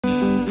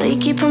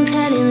keep on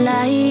telling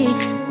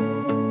lies.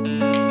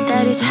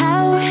 That is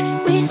how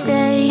we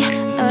stay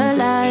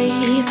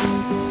alive.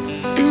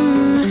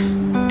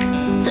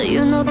 So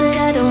you know that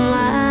I don't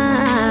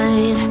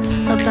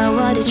mind about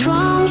what is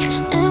wrong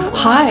and why.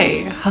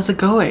 Hi, how's it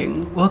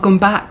going? Welcome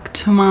back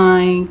to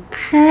my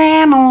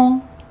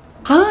channel.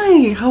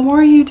 Hi, how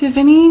are you,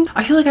 Tiffany?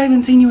 I feel like I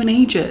haven't seen you in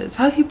ages.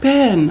 How have you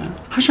been?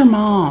 How's your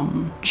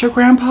mom? Is your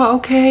grandpa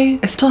okay?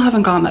 I still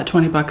haven't gotten that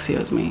 20 bucks he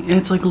owes me. And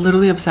it's like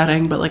literally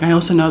upsetting, but like I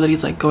also know that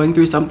he's like going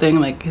through something,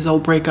 like his whole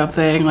breakup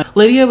thing. Like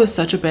Lydia was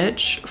such a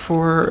bitch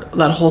for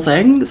that whole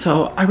thing.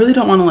 So I really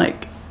don't want to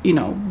like, you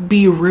know,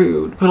 be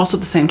rude, but also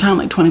at the same time,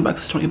 like 20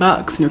 bucks is 20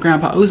 bucks and your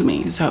grandpa owes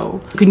me.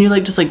 So can you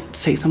like just like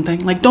say something?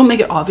 Like don't make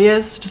it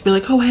obvious. Just be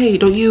like, oh hey,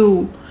 don't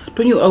you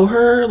owe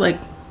her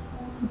like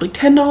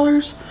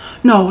 $10?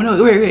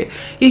 No, wait.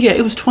 Yeah,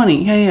 it was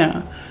 20.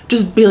 Yeah.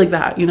 Just be like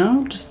that, you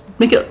know? Just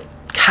make it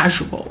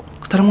casual.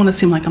 Cause I don't want to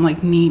seem like I'm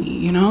like needy,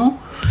 you know?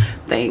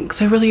 Thanks,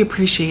 I really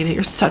appreciate it.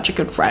 You're such a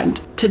good friend.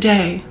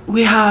 Today,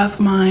 we have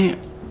my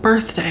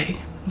birthday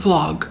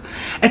vlog.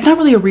 It's not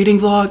really a reading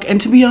vlog, and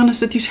to be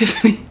honest with you,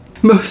 Tiffany,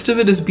 most of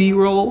it is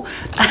B-roll.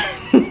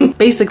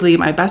 Basically,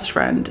 my best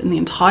friend in the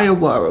entire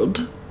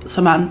world,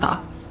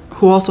 Samantha,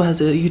 who also has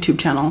a YouTube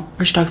channel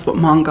where she talks about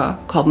manga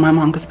called My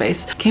Manga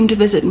Space, came to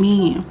visit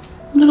me.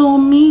 Little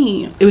old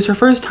me. It was her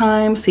first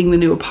time seeing the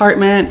new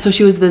apartment, so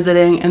she was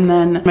visiting, and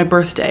then my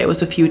birthday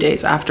was a few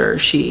days after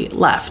she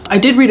left. I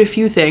did read a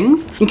few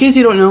things. In case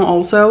you don't know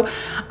also,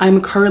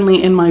 I'm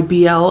currently in my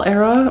BL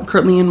era. I'm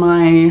currently in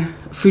my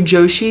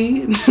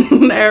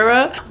Fujoshi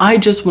era. I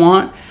just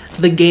want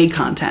the gay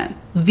content.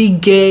 The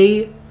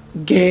gay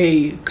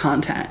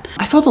content.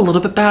 I felt a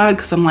little bit bad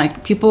because I'm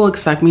like, people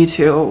expect me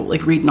to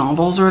like read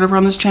novels or whatever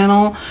on this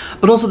channel,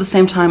 but also at the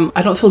same time,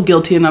 I don't feel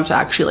guilty enough to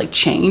actually like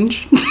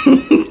change.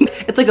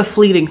 It's like a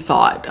fleeting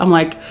thought. I'm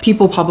like,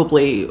 people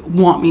probably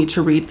want me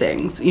to read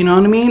things, you know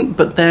what I mean?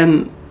 But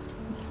then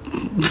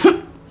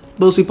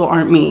those people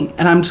aren't me,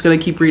 and I'm just gonna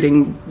keep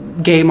reading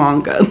gay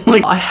manga.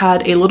 Like I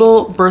had a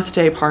little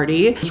birthday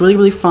party. It was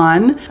really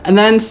fun. And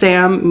then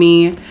Sam,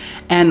 me,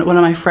 and one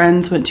of my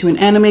friends went to an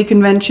anime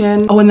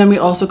convention. Oh, and then we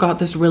also got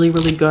this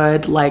really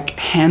good like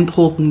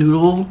hand-pulled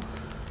noodle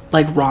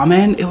like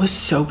ramen. It was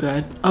so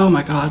good. Oh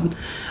my god.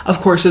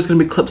 Of course there's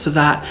gonna be clips of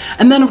that.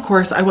 And then of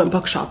course I went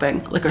book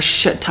shopping like a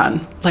shit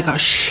ton,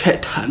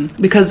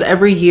 because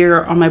every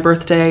year on my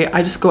birthday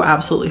I just go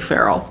absolutely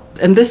feral,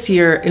 and this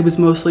year it was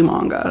mostly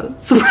manga.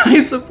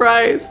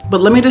 Surprise.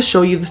 But let me just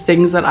show you the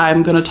things that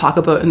I'm gonna talk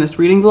about in this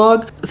reading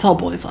vlog. It's all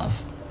boys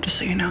love, just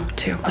so you know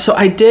too. So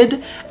I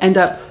did end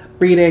up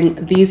reading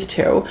these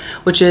two,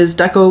 which is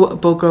Deco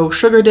Boko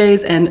Sugar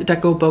Days and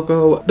Deco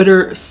Boko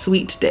Bitter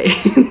Sweet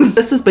Days.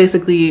 This is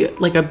basically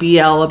like a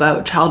BL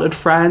about childhood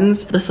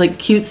friends. This like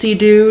cutesy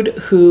dude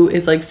who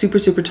is like super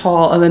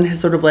tall, and then his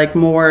sort of like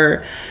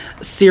more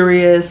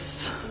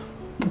serious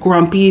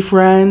grumpy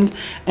friend,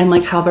 and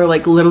like how they're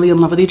like literally in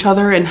love with each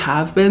other and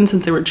have been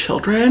since they were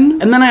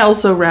children. And then I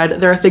also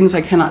read There Are Things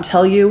I Cannot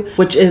Tell You,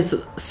 which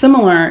is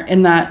similar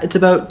in that it's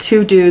about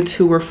two dudes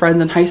who were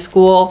friends in high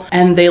school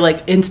and they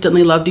like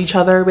instantly loved each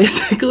other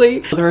basically.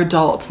 They're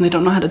adults and they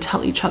don't know how to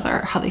tell each other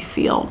how they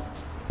feel.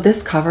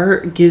 This cover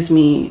gives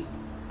me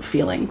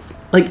feelings.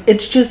 Like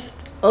it's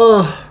just,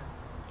 ugh.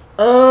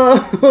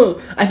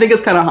 I think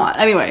it's kind of hot.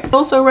 Anyway, I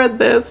also read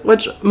this,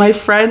 which my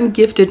friend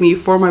gifted me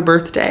for my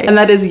birthday, and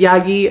that is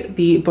Yagi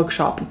the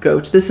Bookshop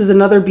Goat. This is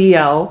another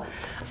BL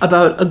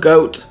about a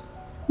goat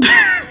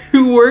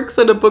who works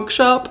at a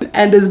bookshop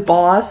and his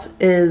boss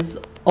is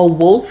a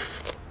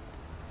wolf.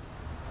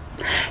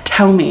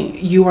 Tell me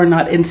you are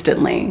not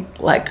instantly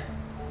like,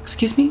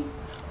 excuse me,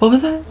 what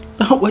was that?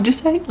 What'd you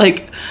say?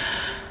 Like,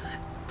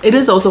 it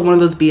is also one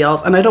of those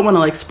BLs, and I don't want to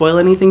like spoil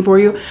anything for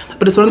you,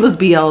 but it's one of those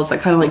BLs that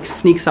kind of like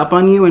sneaks up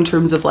on you in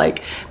terms of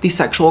like the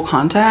sexual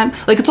content.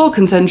 Like it's all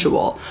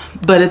consensual,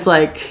 but it's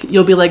like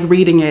you'll be like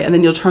reading it and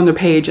then you'll turn the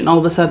page and all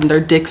of a sudden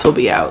their dicks will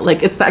be out.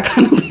 Like it's that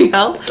kind of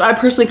BL, which I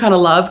personally kind of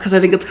love because I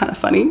think it's kind of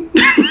funny.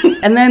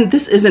 And then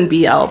this isn't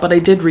BL, but I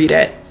did read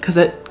it because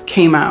it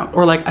came out,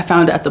 or like I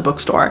found it at the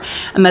bookstore,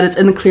 and that is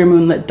In the Clear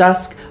Moonlit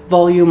Dusk,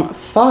 volume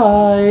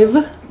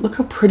 5. Look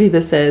how pretty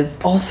this is.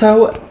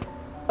 Also,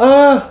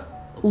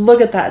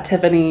 look at that,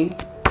 Tiffany.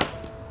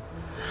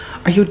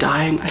 Are you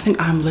dying? I think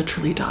I'm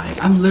literally dying.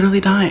 I'm literally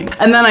dying.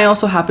 And then I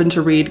also happened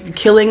to read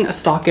Killing a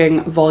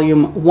Stalking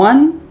Volume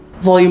 1,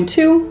 Volume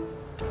 2,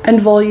 and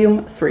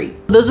Volume 3.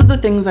 Those are the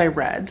things I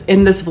read.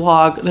 In this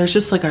vlog, there's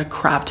just like a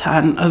crap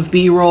ton of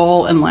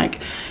B-roll and like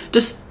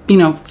just, you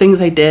know,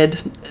 things I did.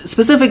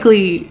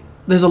 Specifically,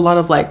 there's a lot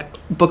of like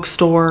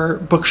bookstore,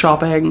 book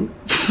shopping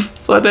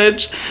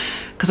footage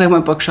because I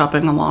went book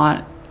shopping a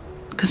lot.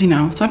 Because, you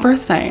know, it's my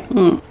birthday.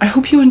 I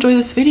hope you enjoy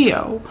this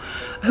video.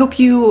 I hope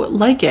you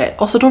like it.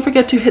 Also, don't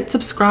forget to hit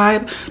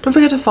subscribe. Don't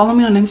forget to follow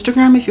me on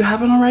Instagram if you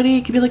haven't already.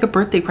 It could be like a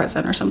birthday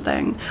present or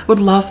something. Would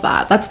love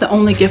that. That's the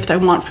only gift I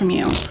want from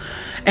you.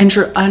 And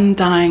your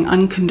undying,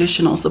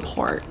 unconditional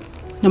support,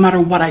 no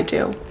matter what I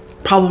do,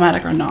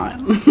 problematic or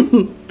not.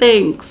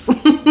 Thanks.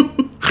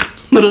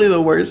 Literally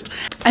the worst.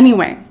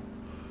 Anyway,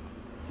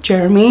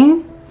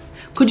 Jeremy,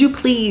 could you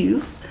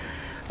please,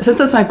 since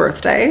it's my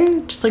birthday,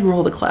 just like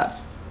roll the clip.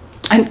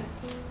 And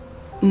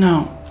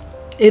no,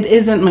 it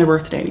isn't my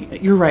birthday.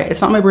 You're right,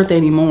 it's not my birthday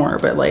anymore,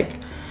 but like,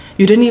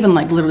 you didn't even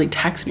like literally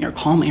text me or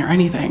call me or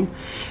anything.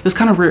 It was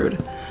kind of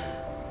rude.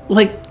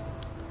 Like,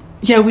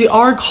 yeah, we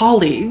are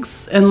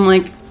colleagues and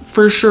like,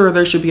 for sure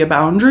there should be a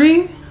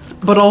boundary,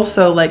 but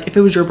also like, if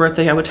it was your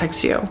birthday, I would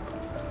text you.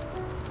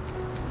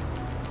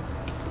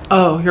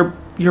 Oh,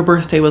 your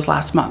birthday was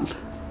last month.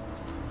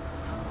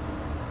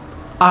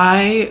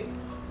 I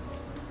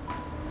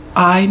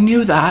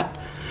knew that,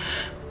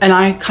 and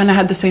I kind of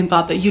had the same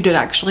thought that you did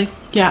actually.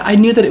 Yeah, I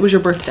knew that it was your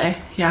birthday.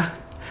 Yeah.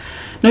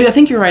 No, I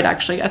think you're right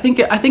actually. I think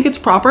it's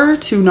proper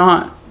to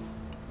not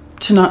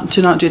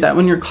do that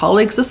when you're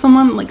colleagues with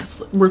someone. Like,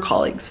 we're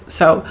colleagues,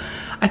 so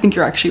I think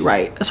you're actually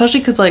right,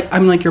 especially because like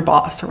I'm like your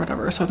boss or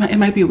whatever, so it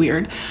might be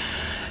weird.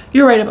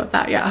 You're right about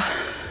that, yeah.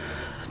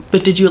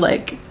 But did you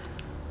like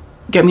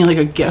get me like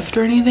a gift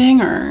or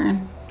anything,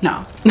 or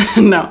no?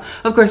 No,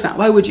 of course not.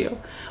 Why would you?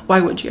 Why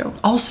would you?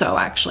 Also,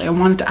 actually, I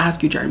wanted to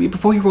ask you, Jeremy,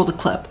 before you roll the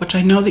clip, which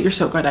I know that you're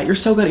so good at. You're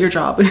so good at your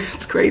job.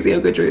 It's crazy how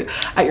good you're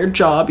at your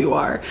job you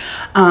are.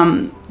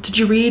 Did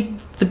you read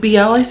the BL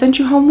I sent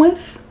you home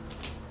with?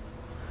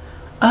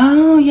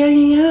 Oh,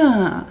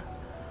 yeah.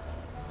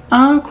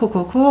 Oh,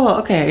 cool.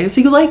 Okay,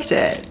 so you liked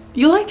it.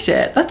 You liked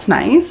it. That's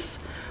nice.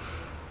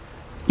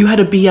 You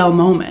had a BL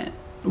moment.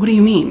 What do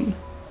you mean?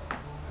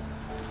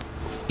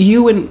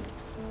 You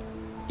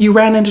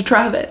ran into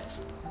Travis.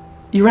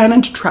 You ran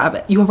into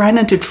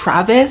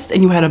Travis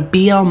and you had a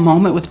BL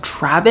moment with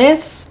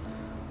Travis?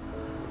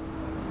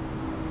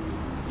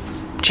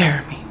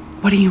 Jeremy,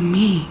 what do you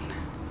mean?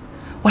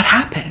 What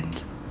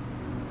happened?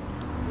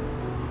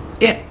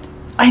 Yeah,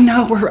 I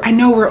know,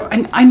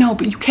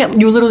 but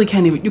you literally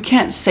can't even, you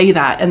can't say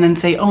that and then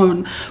say,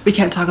 oh, we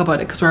can't talk about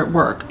it because we're at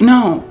work.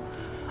 No,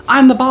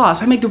 I'm the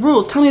boss. I make the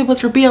rules. Tell me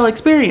about your BL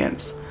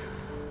experience.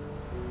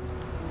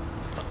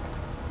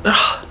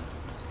 Ugh.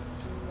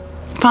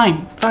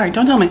 Fine,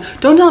 don't tell me.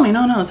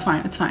 No, it's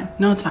fine.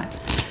 No, it's fine.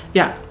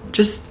 Yeah,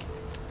 just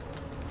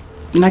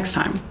next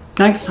time,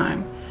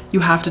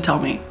 you have to tell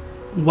me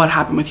what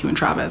happened with you and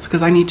Travis,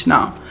 because I need to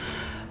know.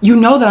 You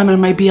know that I'm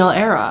in my BL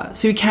era,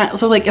 so you can't,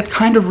 so like, it's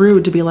kind of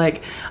rude to be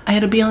like, I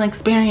had a BL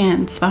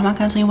experience, but I'm not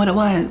gonna tell you what it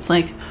was.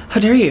 Like, how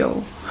dare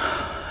you?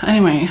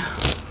 Anyway,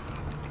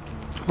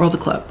 roll the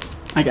clip,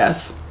 I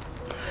guess.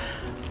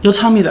 You'll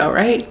tell me though,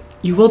 right?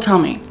 You will tell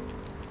me.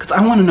 Because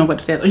I want to know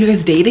what it is. Are you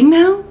guys dating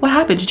now? What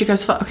happened? Did you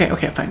guys fuck? Okay,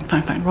 fine.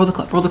 Roll the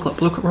clip. Roll.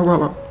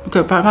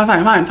 Okay, fine.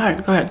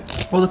 Go ahead.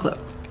 Roll the clip.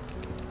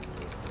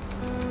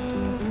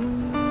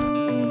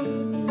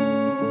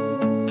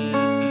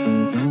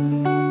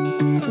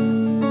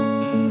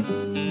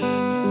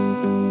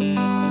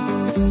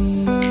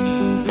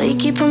 We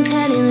keep on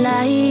telling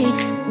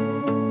lies.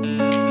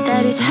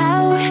 That is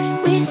how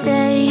we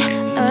stay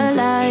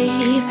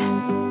alive.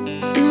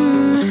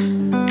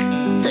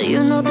 So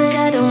you know that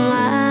I don't mind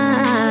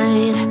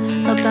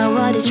about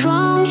what is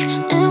wrong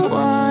and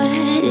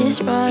what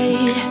is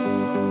right.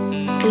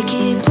 We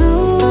keep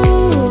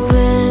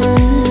moving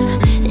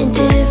in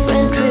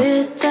different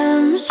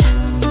rhythms.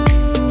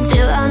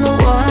 Still I know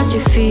what you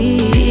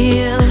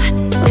feel.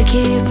 We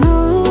keep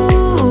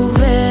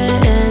moving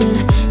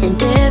in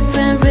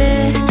different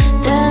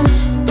rhythms.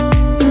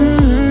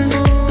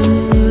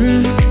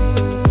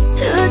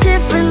 Two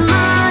different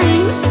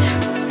minds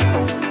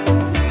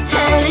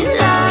telling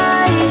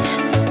lies.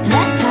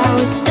 That's how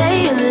we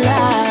stay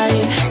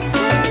alive.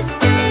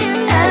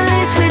 At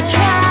least we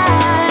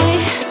try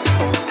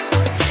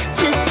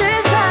to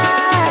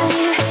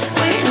survive.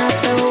 We're not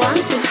the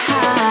ones who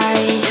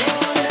hide.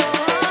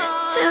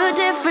 Two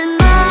different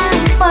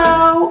minds.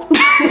 Hello.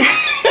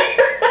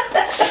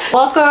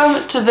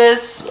 Welcome to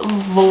this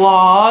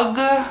vlog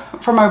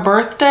for my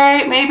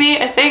birthday, maybe,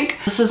 I think.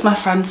 This is my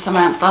friend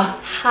Samantha.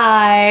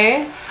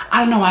 Hi. I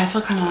don't know why I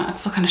feel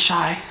kind of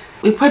shy.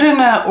 We put in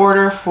an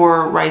order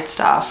for Right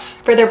Stuff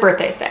For their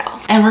birthday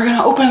sale. and we're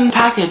gonna open the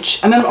package.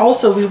 And then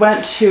also we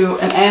went to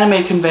an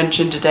anime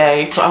convention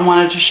today, so I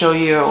wanted to show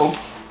you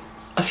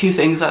a few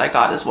things that I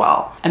got as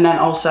well. And then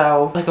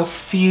also like a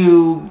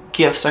few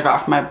gifts I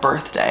got for my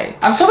birthday.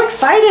 I'm so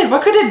excited.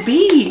 What could it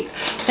be?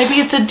 Maybe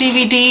it's a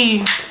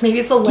DVD. Maybe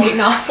it's a light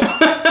novel.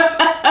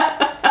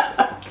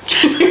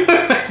 You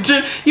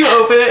imagine, you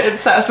open it and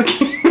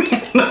Sasuke.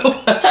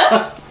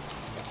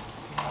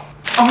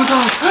 Oh my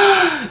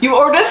god, you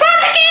ordered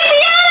Sasuke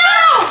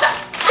piano!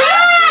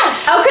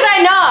 How could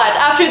I not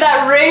after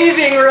that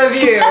raving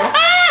review?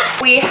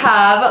 We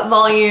have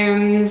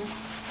volumes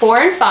 4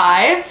 and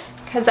 5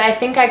 because I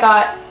think I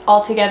got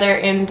all together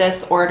in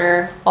this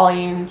order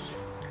volumes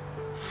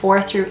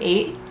 4 through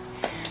 8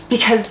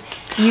 because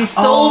you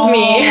sold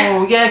me.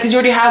 Oh yeah, because you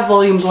already have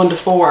volumes 1 to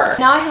 4.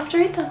 Now I have to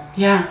read them.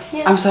 Yeah,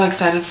 Yeah. I'm so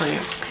excited for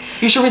you.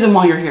 You should read them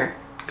while you're here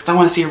because I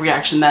want to see your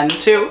reaction then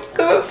too.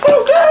 Because it's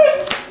so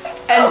good.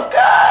 And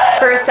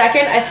for a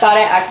second, I thought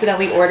I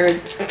accidentally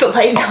ordered the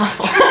light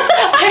novel.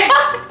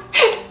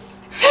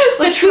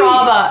 The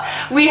trauma.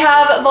 We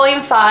have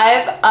volume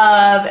 5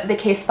 of the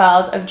case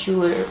files of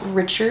Julia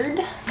Richard.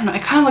 I don't know,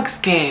 it kind of looks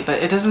gay,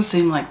 but it doesn't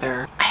seem like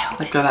they're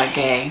that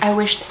gay. I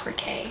wish they were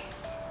gay.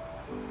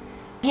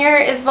 Here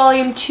is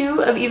volume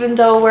 2 of Even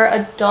Though We're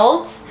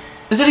Adults.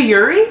 Is it a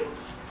Yuri?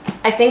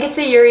 I think it's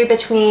a Yuri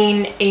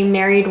between a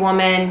married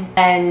woman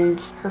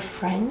and her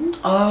friend.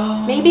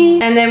 Oh.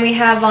 Maybe. And then we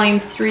have volume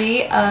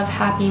 3 of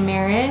Happy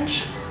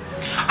Marriage.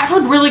 I've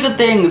heard really good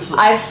things.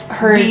 I've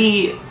heard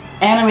the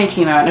anime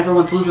came out and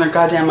everyone's losing their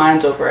goddamn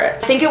minds over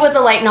it. I think it was a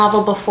light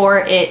novel before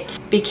it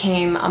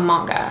became a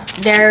manga.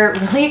 They're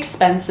really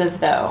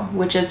expensive though,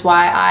 which is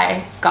why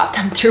I got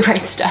them through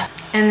Right Stuff.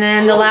 And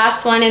then the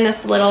last one in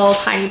this little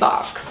tiny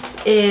box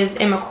is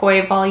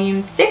Imakoi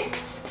volume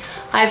 6.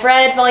 I've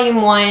read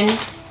volume 1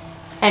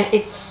 and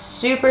it's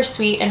super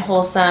sweet and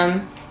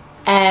wholesome.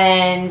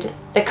 And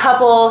the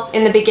couple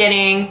in the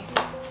beginning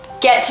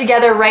get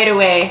together right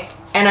away.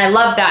 And I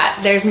love that.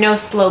 There's no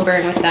slow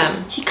burn with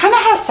them. He kind of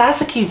has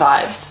Sasaki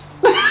vibes.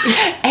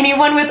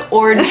 Anyone with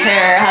orange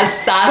hair has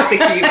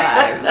Sasaki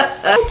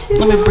vibes.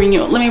 Let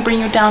me bring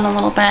you down a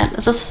little bit.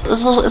 Is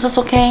this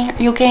okay?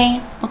 Are you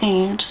okay?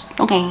 Okay, just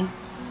okay.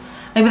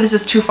 Maybe this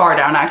is too far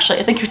down actually.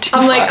 I think you're too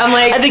far.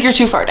 I think you're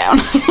too far down.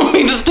 Let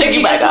me just take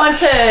you back up. You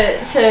just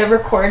want to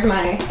record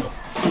my...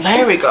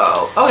 There we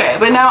go. Okay,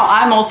 but now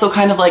I'm also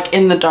kind of like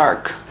in the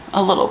dark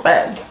a little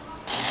bit.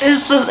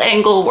 Is this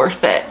angle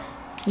worth it?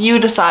 You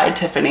decide,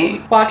 Tiffany.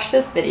 Watch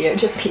this video,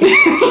 just be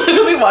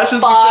literally watch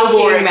this be so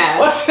boring.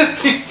 Watch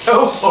this be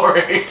so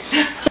boring.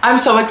 I'm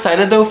so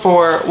excited though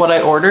for what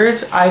I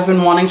ordered. I've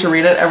been wanting to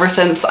read it ever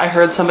since I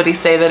heard somebody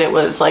say that it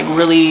was like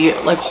really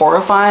like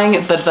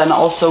horrifying, but then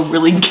also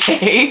really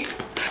gay.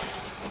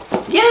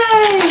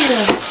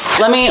 Yay!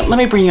 Let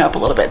me bring you up a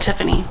little bit,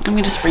 Tiffany. Let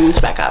me just bring this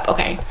back up.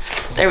 Okay,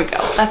 there we go.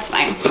 That's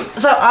fine.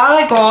 So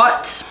I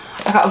got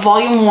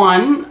volume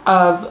 1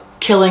 of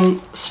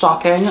Killing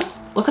Stalking.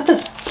 Look at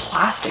this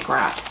plastic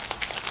wrap.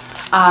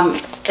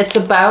 It's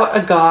about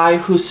a guy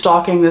who's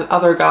stalking this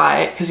other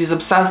guy because he's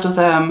obsessed with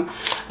him,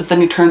 but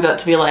then he turns out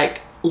to be like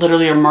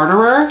literally a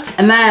murderer.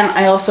 And then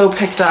I also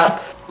picked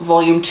up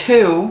volume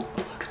 2. It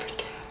looks pretty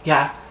gay.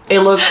 Yeah, it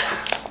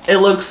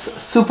looks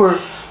super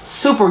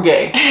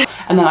gay.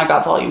 And then I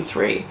got volume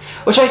 3,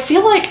 which I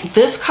feel like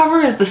this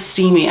cover is the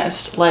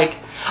steamiest. Like,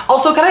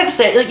 also can I just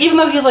say, like, even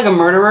though he's like a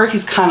murderer,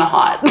 he's kind of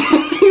hot.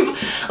 He's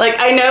like,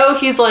 I know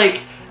he's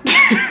like,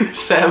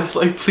 Sam's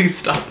like, please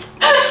stop.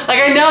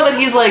 Like, I know that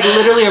he's like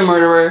literally a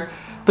murderer,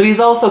 but he's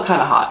also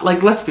kind of hot.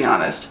 Like, let's be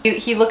honest.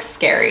 He looks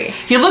scary.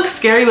 He looks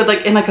scary, but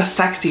like in like a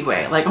sexy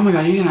way. Like, oh my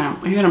God, are you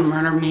gonna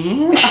murder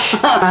me?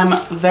 I'm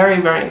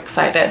very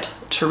excited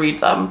to read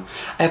them.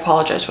 I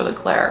apologize for the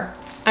glare.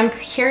 I'm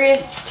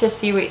curious to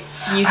see what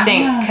you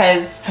think,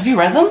 because... Have you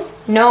read them?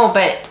 No,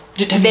 but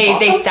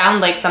they sound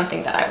like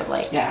something that I would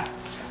like. Yeah.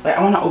 Wait,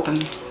 I want to open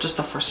just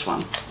the first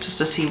one, just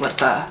to see what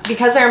the...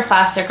 Because they're in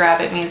plastic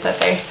wrap, it means that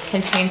they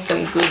contain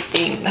some good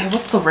things. Hey,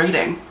 what's the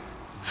rating?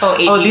 Oh,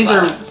 18 Oh,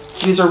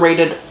 these are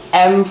rated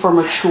M for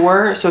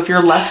mature, so if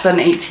you're less than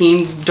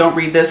 18, don't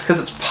read this because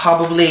it's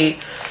probably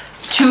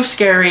too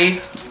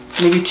scary,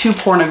 maybe too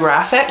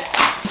pornographic.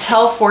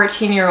 Tell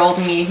 14-year-old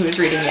me who's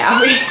reading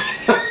Yaoi.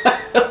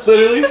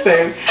 Literally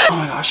same. Oh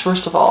my gosh,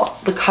 first of all,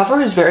 the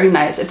cover is very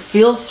nice. It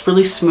feels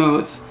really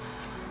smooth.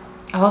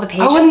 Oh, the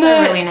pages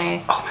are really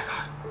nice. Oh my God.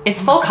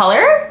 It's full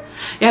color?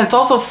 Yeah, it's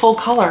also full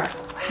color.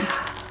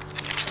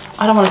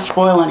 I don't want to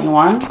spoil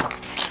anyone.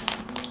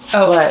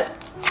 Oh. But...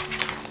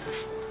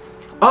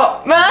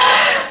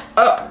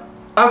 Oh.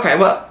 Okay,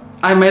 well,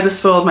 I might have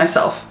spoiled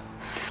myself.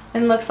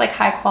 It looks like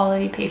high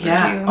quality paper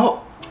too.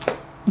 Oh.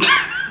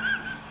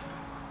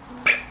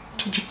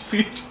 Did you see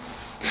it?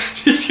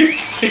 Did you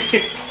see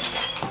it?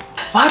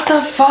 What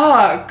the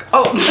fuck?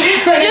 Oh.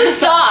 Just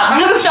stop.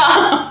 Just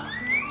stop.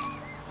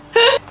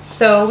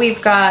 So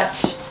we've got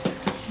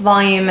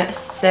volume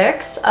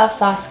 6 of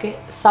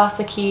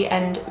Sasaki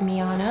and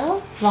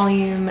Miyano,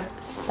 volume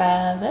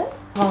 7,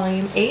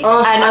 volume 8.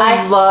 Oh, and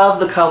I love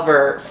the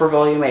cover for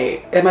volume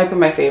 8. It might be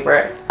my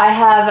favorite. I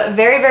have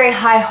very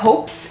high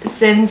hopes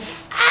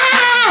since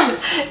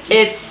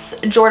it's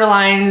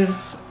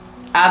Jordaline's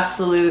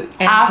absolute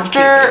and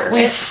after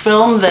we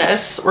film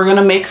this, we're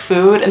gonna make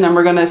food and then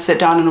we're gonna sit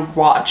down and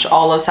watch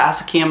all of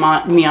Sasaki and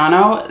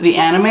Miyano, the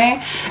anime,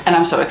 and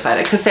I'm so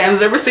excited because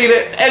Sam's never seen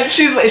it and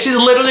she's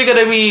literally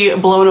gonna be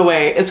blown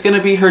away. It's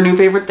gonna be her new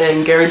favorite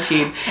thing,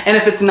 guaranteed. And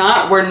if it's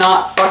not, we're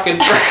not fucking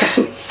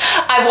friends.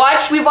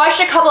 We've watched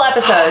a couple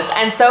episodes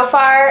and so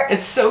far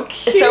it's so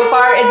cute. So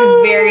far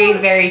it's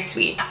very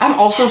sweet. I'm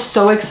also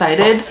so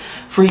excited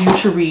for you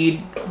to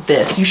read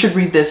this. You should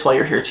read this while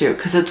you're here too,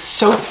 because it's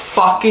so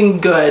fucking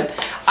good.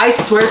 I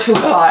swear to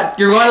God,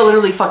 you're going to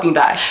literally fucking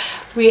die.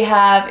 We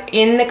have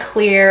In the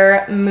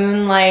Clear,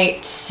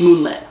 Moonlit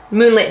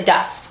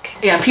Dusk.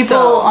 Yeah, people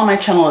on my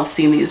channel have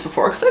seen these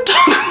before because I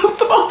talk about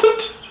them all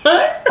the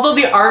time. Also,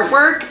 the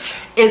artwork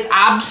is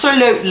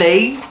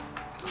absolutely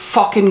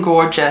fucking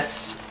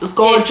gorgeous. It's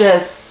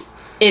gorgeous.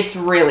 It's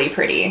really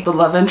pretty. The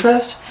love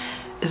interest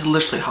is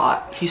literally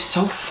hot. He's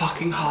so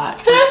fucking hot.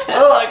 Like,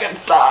 oh, I could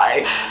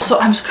die. So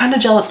I'm just kind of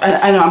jealous.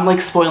 I know I'm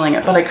like spoiling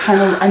it, but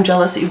I'm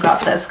jealous that you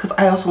got this because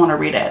I also want to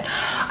read it.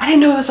 I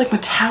didn't know it was like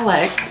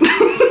metallic.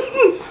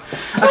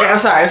 Okay, I'm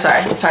sorry.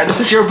 This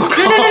is your book.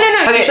 No.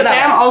 Okay,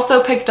 Sam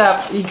also picked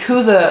up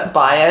Yakuza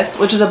Bias,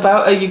 which is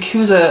about a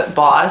Yakuza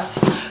boss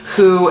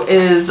who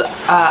is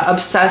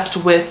obsessed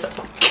with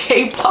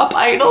K-pop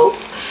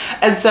idols.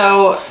 And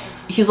so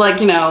he's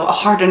like, you know, a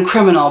hardened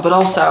criminal, but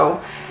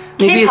also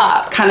maybe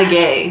it's kind of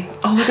gay.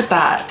 Oh, look at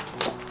that.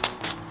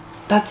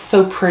 That's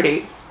so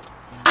pretty.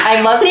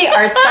 I love the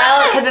art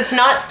style because it's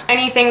not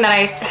anything that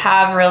I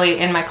have really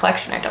in my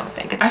collection, I don't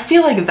think. I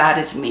feel like that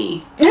is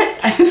me.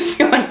 I just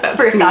feel like that's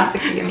for me.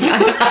 Sasaki and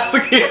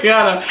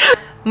Miyazaki.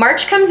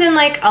 March comes in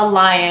like a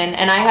lion,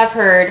 and I have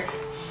heard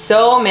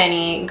so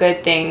many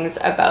good things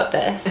about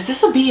this. Is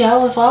this a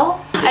BL as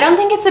well? I don't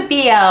think it's a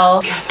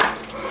BL.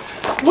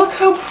 Look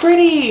how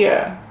pretty.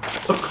 I'm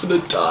gonna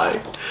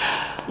die.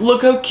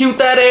 Look how cute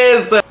that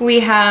is. We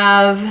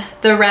have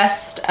the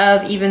rest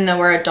of Even Though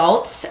We're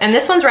Adults, and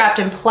this one's wrapped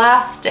in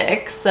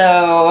plastic,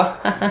 so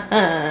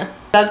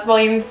that's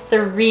volume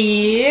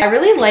 3. I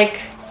really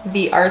like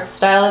the art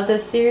style of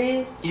this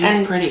series. Yeah,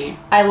 it's pretty.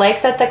 I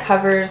like that the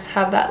covers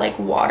have that like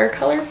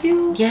watercolor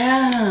feel.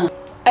 Yeah.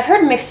 I've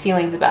heard mixed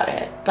feelings about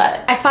it,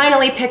 but I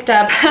finally picked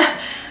up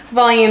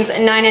volumes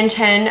 9 and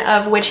 10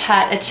 of Witch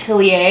Hat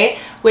Atelier,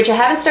 which I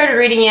haven't started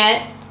reading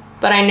yet,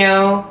 but I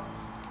know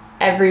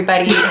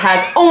everybody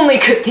has only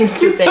good things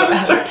to say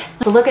about it.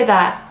 But look at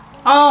that.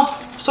 Oh,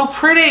 so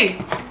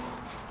pretty.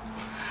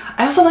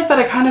 I also like that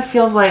it kind of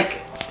feels like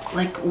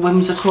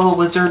whimsical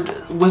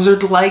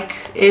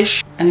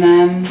wizard-like-ish. And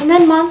then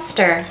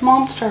Monster,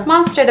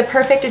 the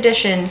perfect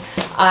edition.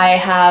 I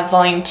have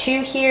volume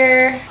 2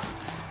 here.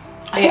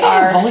 I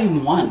have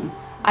volume 1.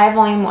 I have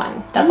volume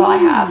 1. That's all I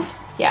have.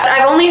 Yeah,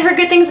 I've only heard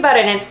good things about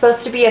it, and it's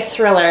supposed to be a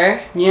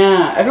thriller.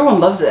 Yeah, everyone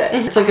loves it.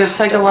 It's like a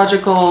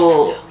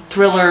psychological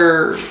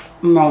thriller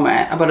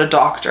moment about a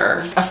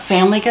doctor. A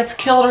family gets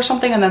killed or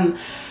something, and then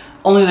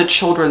only the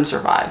children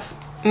survive.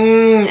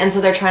 And so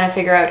they're trying to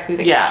figure out who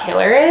the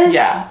killer is?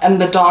 Yeah, and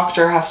the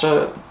doctor has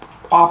to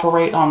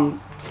operate on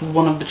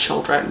one of the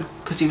children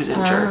because he was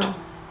injured.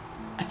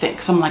 I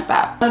think, something like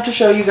that. I wanted to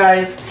show you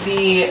guys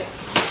the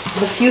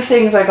few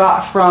things I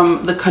got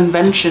from the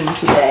convention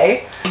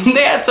today.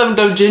 They had some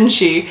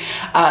doujinshi.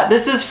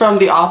 This is from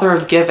the author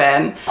of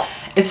Given.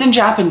 It's in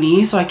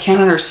Japanese, so I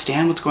can't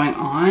understand what's going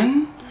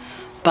on,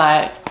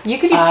 but you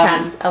could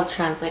use a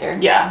translator.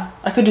 Yeah,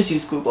 I could just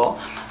use Google,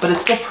 but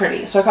it's still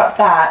pretty. So I got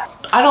that.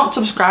 I don't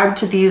subscribe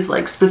to these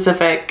like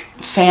specific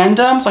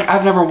fandoms. Like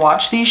I've never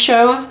watched these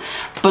shows,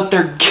 but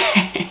they're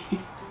gay.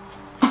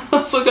 I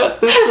also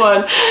got this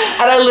one,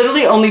 and I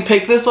literally only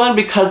picked this one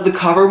because the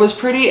cover was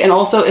pretty, and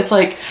also it's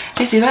like,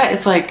 do you see that?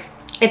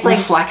 It's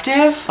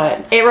reflective,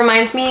 but it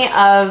reminds me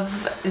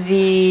of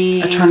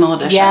the Eternal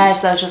Edition.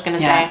 Yes, I was just gonna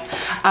say.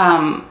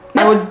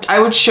 I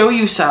would show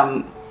you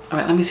some. All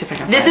right, let me see if I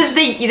can.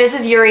 This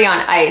is Yuri on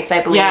Ice,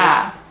 I believe.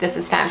 Yeah, this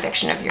is fan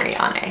fiction of Yuri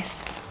on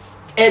Ice.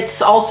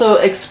 It's also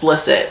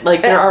explicit.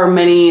 Like there are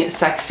many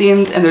sex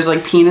scenes and there's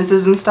like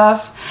penises and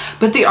stuff,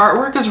 but the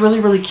artwork is really,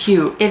 really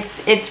cute.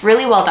 It's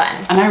really well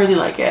done, and I really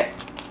like it.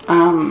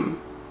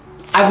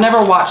 I've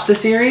never watched the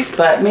series,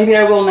 but maybe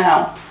I will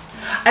now.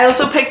 I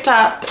also picked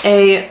up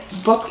a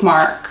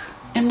bookmark,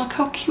 and look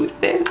how cute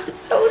it is. It's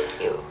so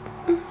cute.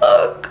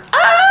 Look.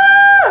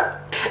 Ah!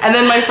 And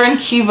then my friend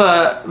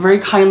Kiva very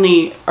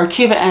kindly, or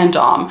Kiva and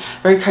Dom,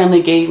 very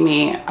kindly gave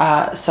me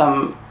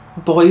some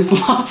Boys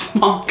Love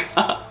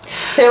manga.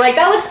 They're like,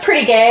 that looks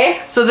pretty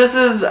gay. So this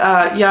is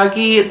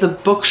Yagi the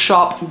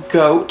bookshop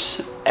goat.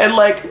 And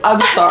like,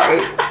 I'm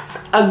sorry,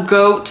 a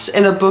goat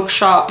in a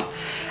bookshop,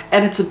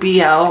 and it's a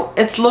BL.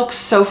 It looks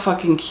so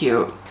fucking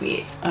cute.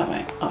 Sweet. Oh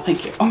wait, oh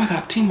thank you. Oh my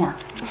God, teamwork.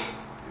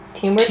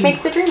 Teamwork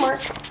makes the dream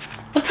work.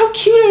 Look how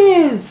cute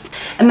it is.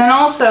 And then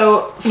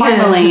also,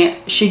 finally,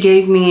 she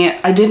gave me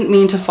I Didn't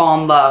Mean to Fall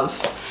in Love,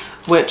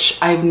 which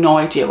I have no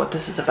idea what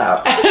this is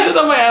about. I had it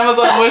on my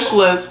Amazon wish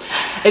list.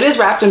 It is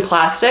wrapped in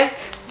plastic,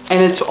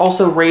 and it's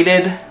also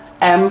rated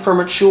M for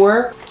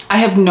mature. I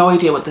have no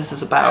idea what this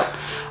is about.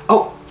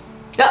 Oh.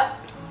 Yeah.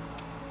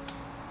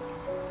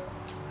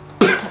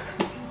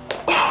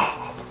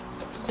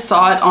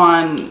 Saw it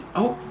on,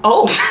 I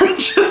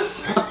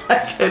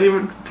can't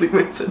even complete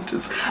my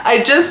sentence. I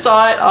just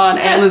saw it on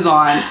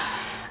Amazon,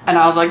 and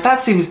I was like,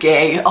 that seems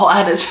gay. I'll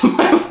add it to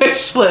my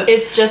wish list.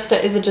 Is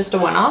it just a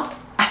one-off?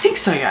 I think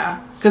so,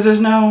 yeah. Because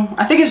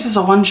I think it's just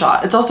a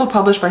one-shot. It's also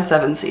published by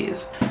 7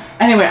 Seas.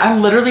 Anyway,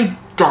 I'm literally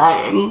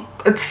dying.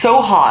 It's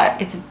so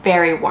hot. It's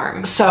very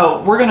warm.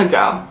 So we're gonna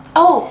go.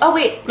 Oh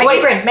wait, my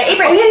apron.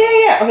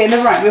 Oh yeah. Okay,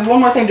 never mind. We have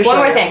one more thing to show you.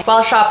 One more thing.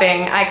 While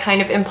shopping, I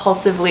kind of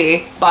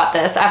impulsively bought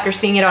this after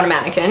seeing it on a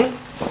mannequin.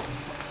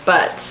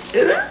 But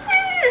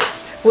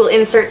we'll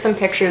insert some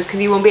pictures because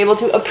you won't be able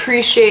to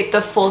appreciate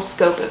the full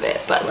scope of it.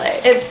 But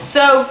like, it's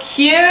so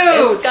cute.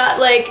 It's got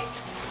like,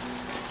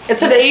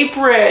 it's an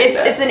apron.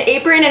 It's an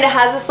apron, and it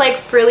has this like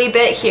frilly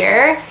bit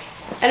here,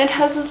 and it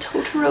has a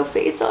Totoro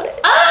face on it.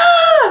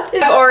 Ah!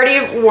 I've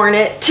already worn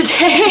it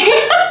today.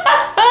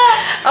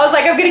 I was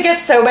like, I'm gonna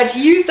get so much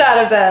use out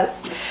of this.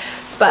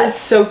 But it's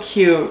so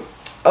cute.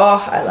 Oh,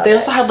 I love it. They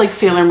also had like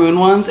Sailor Moon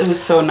ones. It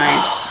was so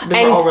nice.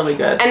 They were all really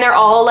good. And they're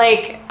all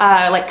like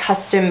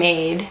custom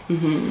made.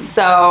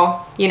 So,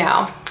 you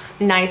know,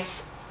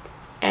 nice,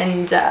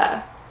 and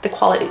the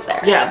quality's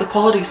there. Yeah, the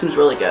quality seems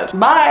really good.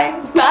 Bye.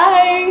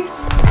 Bye.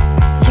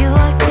 You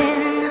walked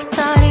in and I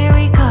thought, here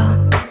we go.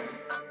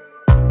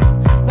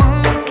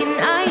 One look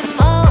and I am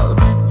all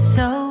but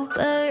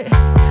sober.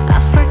 I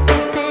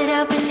forget that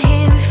I've been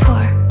here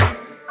before.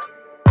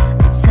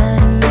 And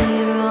suddenly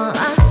you're all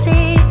I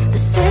see. The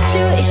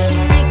situation,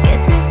 it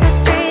gets me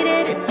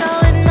frustrated. It's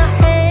all in my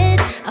head.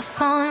 I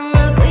fall in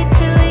love way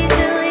too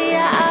easily.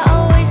 I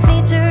always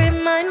need to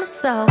remind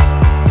myself,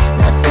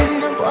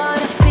 nothing of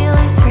what I feel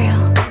is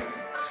real.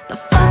 But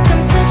fuck, I'm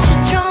such a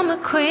drama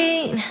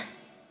queen.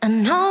 I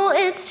know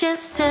it's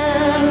just a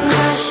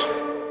crush.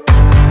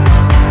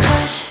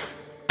 Crush.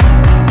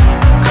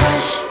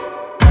 Crush.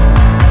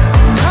 I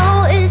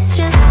know it's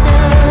just a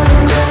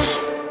crush.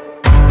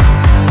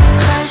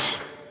 Crush.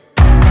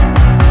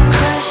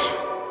 Crush.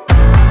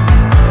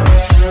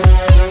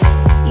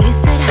 You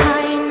said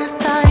hi and I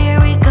thought, here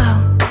we go.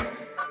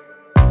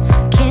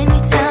 Can you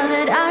tell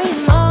that I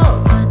am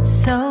all but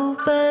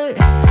sober?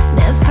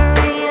 Never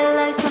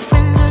realized my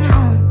friends went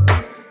home.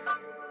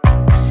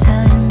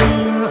 Suddenly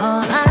you're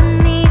all I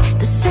need.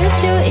 The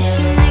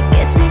situation, it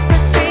gets me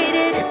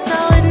frustrated. It's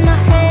all in my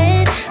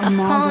head. I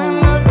fall in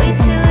love way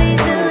too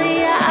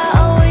easily. I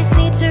always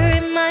need to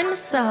remind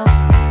myself,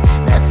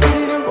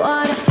 nothing of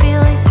what I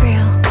feel is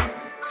real.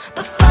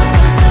 But fuck,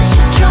 I'm such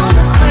a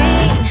drama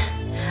queen.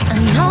 I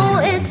know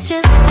it's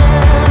just a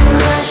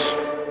crush.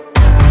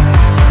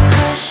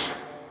 Crush.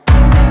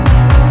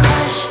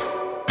 Crush.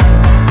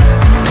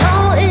 I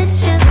know it's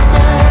just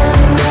a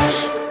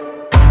crush.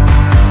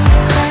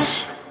 Crush.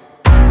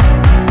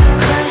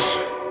 Crush.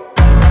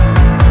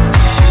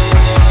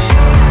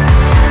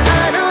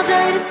 I know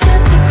that it's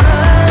just a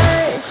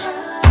crush,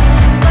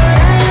 but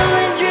I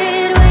always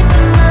read way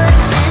too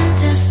much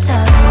into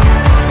stuff.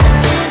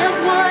 Nothing of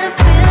what I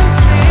feel is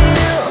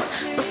real.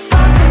 But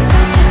fuck, I'm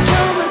such a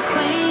drama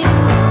queen.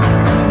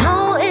 I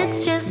know it's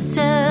just a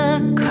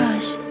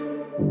crush.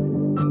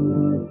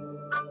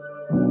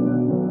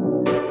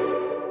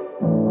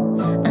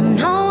 I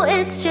know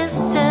it's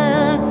just a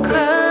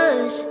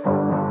crush.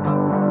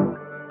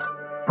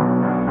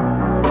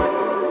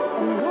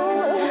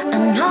 I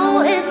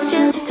know it's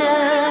just a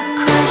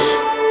crush.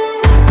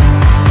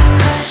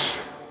 Crush.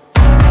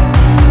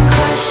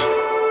 Crush.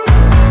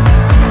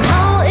 I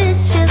know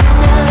it's just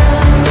a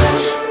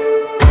crush.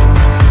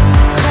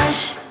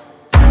 Crush.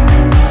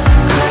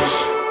 Crush.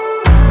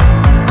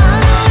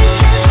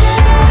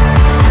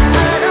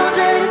 I know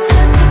that it's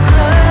just a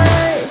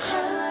crush,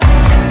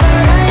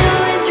 but I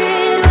always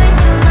read way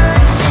too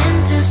much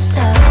into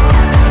stuff.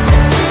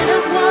 Nothing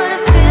of what I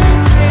feel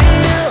is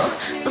real.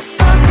 But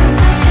fuck, I'm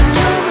such a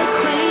drama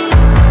queen.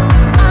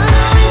 I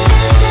know it's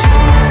just a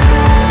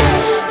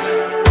crush.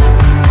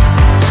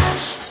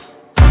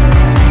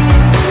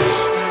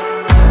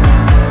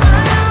 I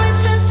know it's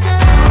just a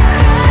crush.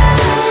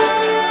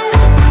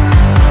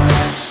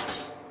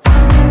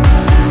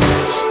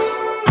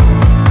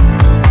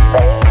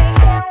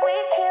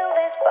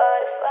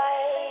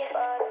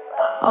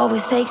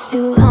 Always takes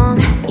too long,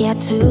 yeah,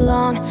 too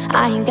long.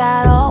 I ain't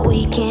got all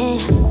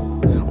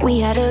weekend. We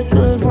had a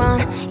good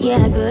run,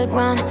 yeah, good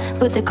run,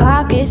 but the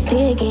clock is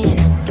ticking.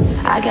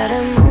 I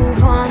gotta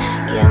move on,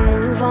 yeah,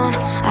 move on.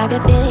 I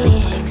got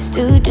things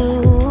to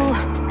do,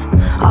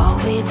 all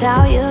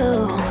without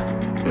you.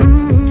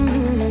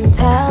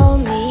 Tell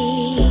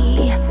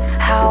me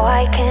how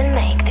I can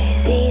make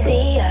this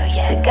easier,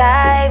 yeah,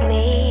 guide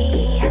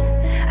me.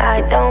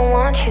 I don't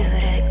want you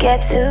to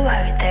get too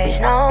hurt, there's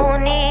no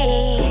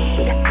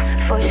need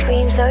for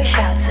screams or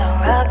shouts or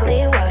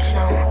ugly words,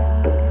 no.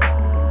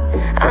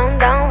 I'm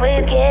done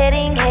with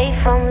getting hate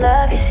from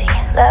love, you see,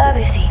 love,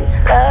 you see,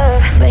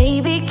 love.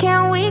 Baby,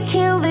 can we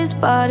kill these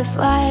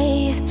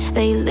butterflies?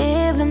 They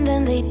live and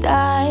then they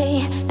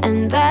die,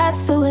 and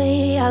that's the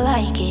way I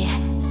like it.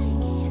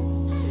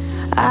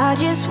 I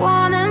just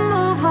wanna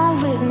move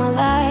on with my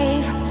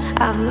life.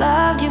 I've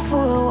loved you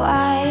for a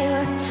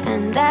while,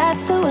 and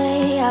that's the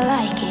way I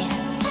like it.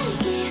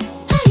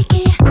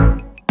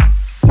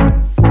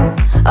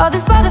 All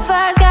these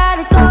butterflies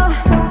gotta go.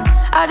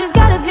 I just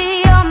gotta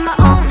be on my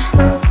own.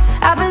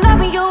 I've been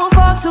loving you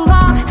for too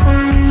long.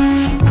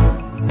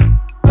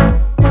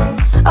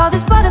 All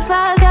these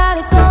butterflies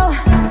gotta go.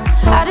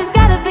 I just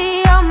gotta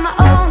be on my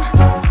own.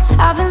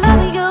 I've been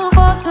loving you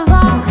for too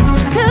long.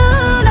 Too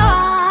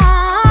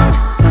long.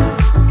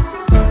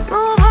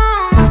 Move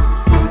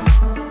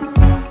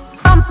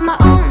on my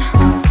own.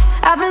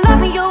 I've been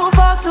loving you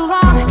for too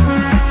long.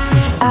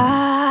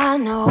 I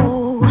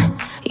know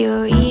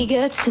you're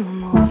eager to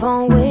move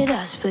on with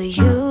us, but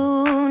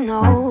you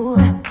know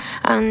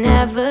I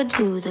never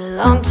do the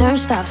long-term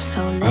stuff,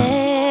 so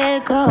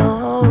let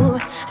go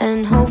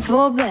and hope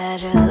for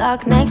better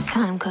luck next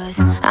time, 'cause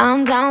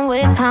I'm done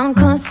with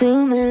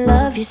time-consuming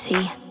love, you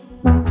see.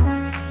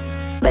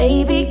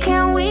 Baby,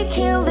 can we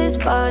kill these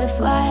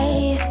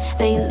butterflies?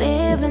 They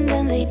live and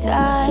then they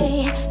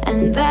die,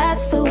 and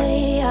that's the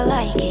way I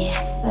like it.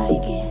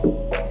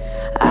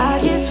 I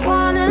just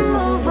wanna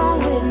move on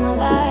with my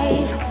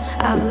life.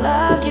 I've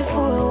loved you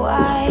for a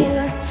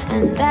while,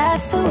 and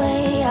that's the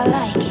way I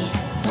like it.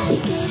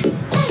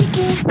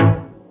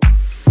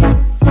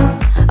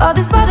 All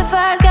these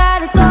butterflies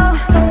gotta go.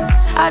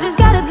 I just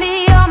gotta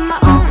be on my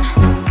own.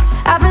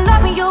 I've been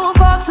loving you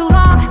for too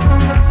long.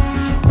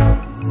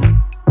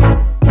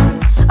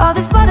 All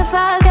these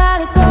butterflies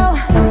gotta go.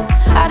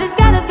 I just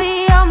gotta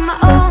be on my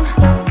own.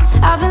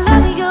 I've been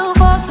loving you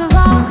for too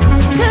long.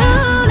 Too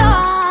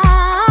long.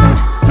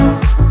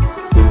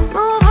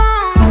 Move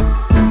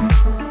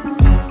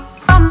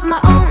on my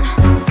own.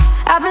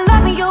 I've been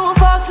loving you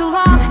for too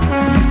long.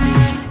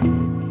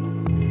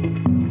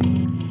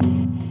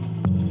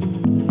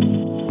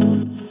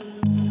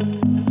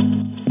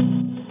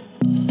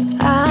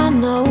 I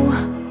know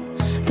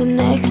the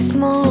next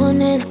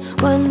morning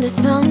when the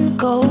sun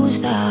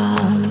goes up,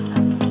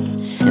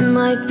 it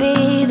might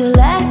be the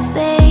last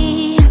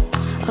day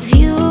of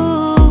you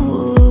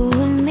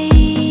and me.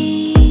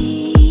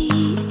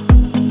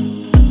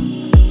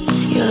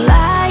 You're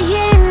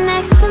lying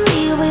next to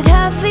me with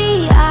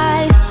heavy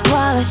eyes,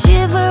 while I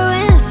shiver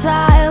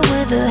inside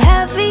with a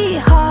heavy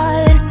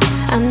heart.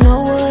 I know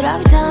what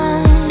I've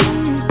done,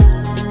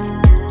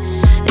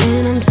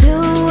 and I'm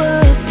too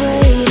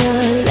afraid to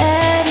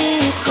let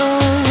it go.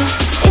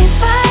 If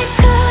I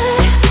could,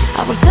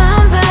 I would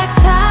turn back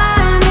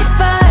time. If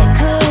I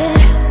could,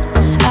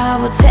 I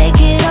would take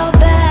it all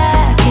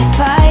back. If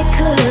I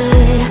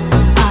could,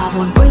 I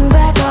would bring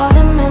back all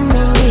the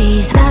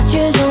memories, not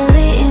just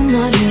only in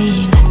my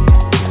dreams.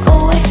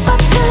 Oh, if I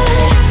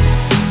could.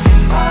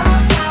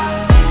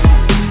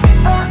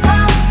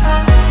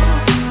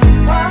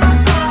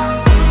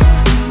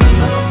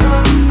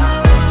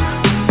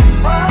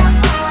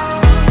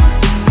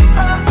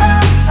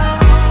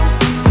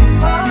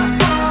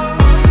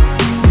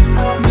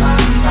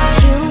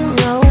 You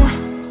know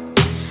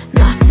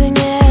nothing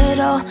at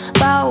all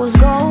about what's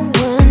going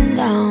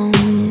down.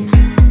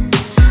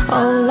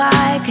 Oh,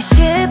 like a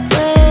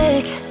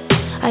shipwreck,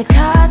 I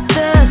caught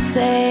the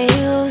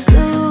sails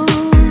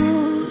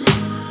loose.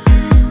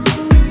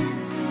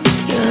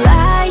 You're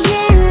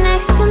lying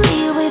next to me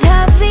with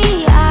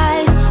heavy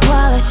eyes,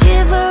 while I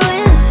shiver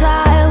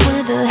inside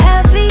with a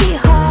heavy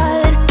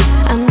heart.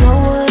 I know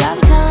what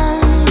I've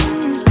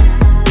done,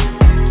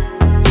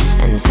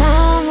 and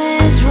time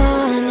is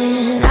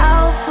running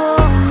out for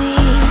me.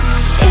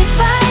 If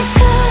I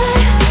could,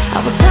 I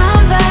would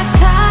turn back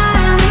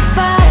time. If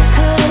I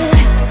could,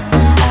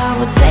 I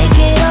would take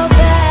it all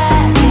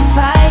back. If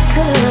I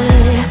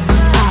could,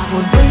 I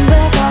would bring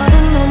back all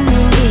the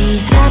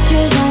memories, not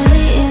just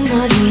only in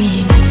my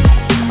dreams.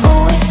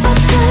 Oh, if I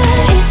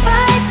could,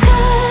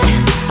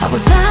 I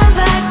would turn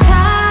back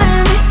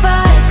time. If I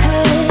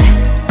could,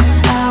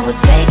 I would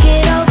take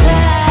it all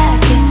back.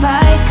 If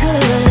I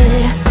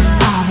could,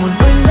 I would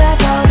bring back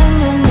all the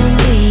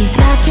memories,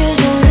 not just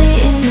only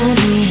in my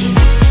dreams.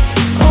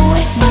 Oh,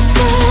 if I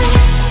could.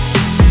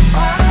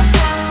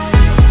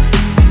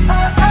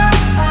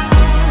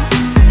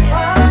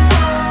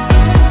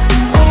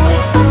 Oh,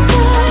 if I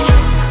could.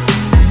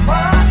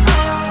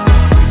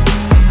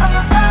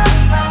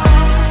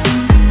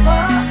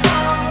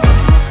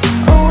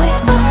 Oh,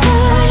 if I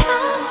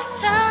could.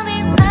 Tell me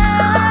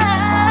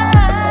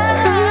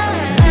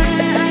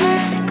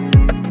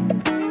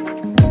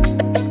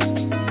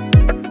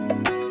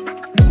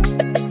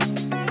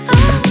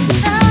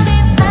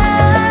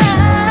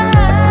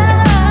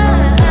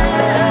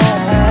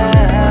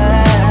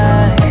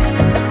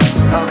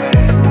Okay,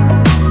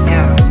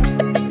 yeah.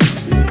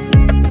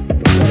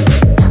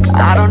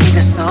 I don't need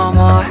this no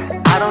more.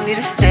 I don't need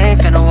to stay,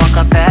 finna walk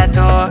out that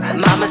door.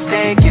 My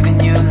mistake, giving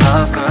you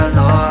love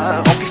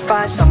galore. Hope you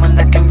find someone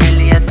that can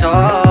really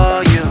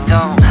adore you.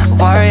 Don't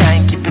worry, I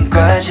ain't keeping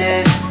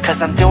grudges,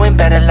 cause I'm doing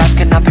better, life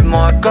cannot be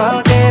more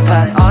golden.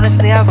 But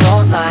honestly, I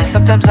won't lie,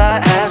 sometimes I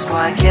ask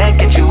why I can't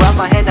get you out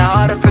my head. Now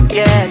hard to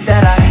forget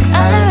that I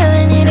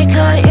really need to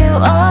cut you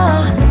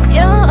off.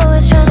 You're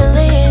always trying to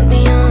lead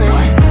me on.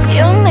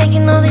 You're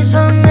making all these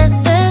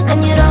promises,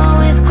 and you'd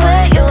always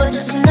quit. You're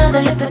just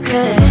another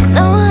hypocrite.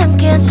 No, I'm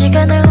can't you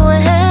got no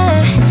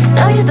ahead.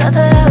 No, you thought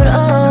that I would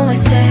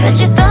always stay, but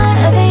you thought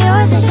I'd be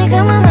yours and she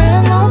got my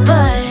mind. No,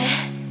 but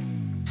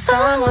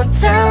someone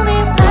tell me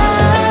why.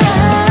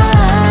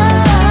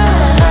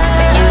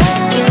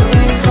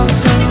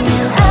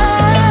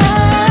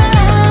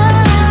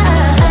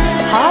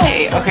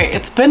 Hi. Okay,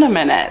 it's been a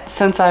minute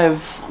since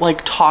I've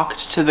like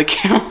talked to the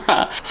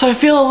camera, so I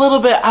feel a little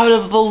bit out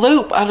of the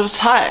loop, out of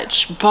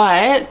touch,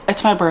 but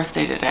it's my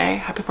birthday today.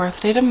 Happy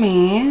birthday to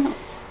me.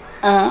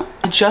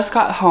 I just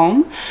got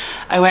home.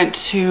 I went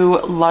to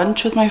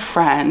lunch with my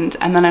friend,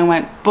 and then I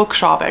went book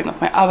shopping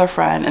with my other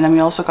friend, and then we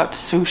also got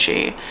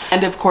sushi.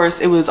 And of course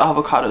it was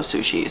avocado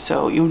sushi,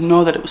 so you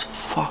know that it was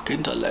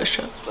fucking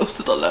delicious. It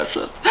was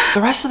delicious.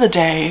 The rest of the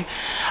day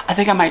I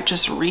think I might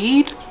just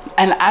read.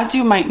 And as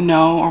you might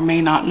know or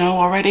may not know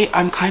already,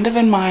 I'm kind of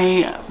in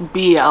my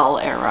BL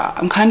era.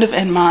 I'm kind of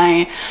in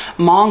my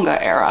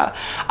manga era.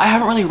 I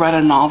haven't really read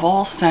a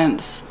novel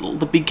since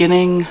the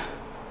beginning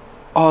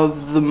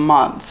of the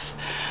month,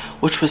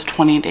 which was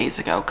 20 days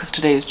ago, because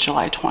today is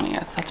July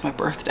 20th. That's my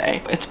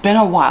birthday. It's been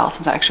a while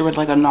since I actually read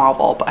like a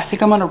novel, but I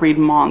think I'm gonna read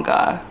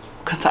manga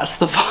because that's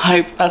the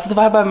vibe. That's the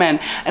vibe I'm in.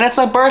 And it's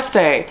my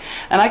birthday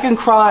and I can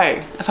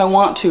cry if I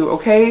want to,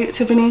 okay,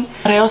 Tiffany?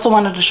 But I also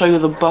wanted to show you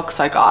the books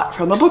I got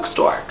from the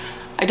bookstore.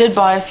 I did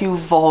buy a few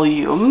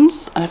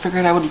volumes and I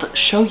figured I would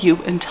show you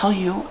and tell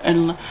you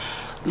and,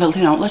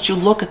 you know, let you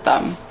look at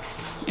them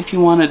if you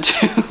wanted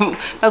to.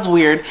 That's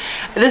weird.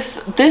 This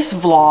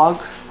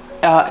vlog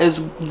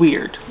is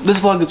weird. This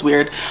vlog is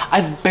weird.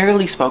 I've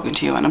barely spoken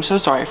to you and I'm so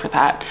sorry for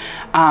that.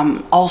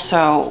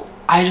 Also,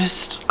 I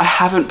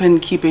haven't been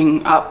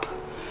keeping up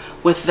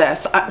with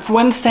this.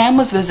 When Sam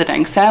was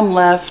visiting, Sam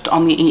left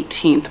on the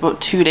 18th,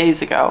 about 2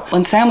 days ago.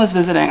 When Sam was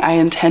visiting, I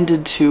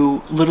intended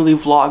to literally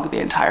vlog the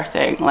entire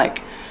thing,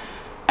 like,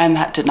 and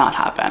that did not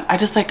happen. I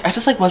just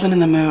wasn't in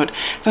the mood.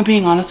 If I'm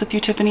being honest with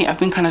you, Tiffany, I've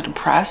been kind of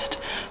depressed.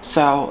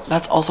 So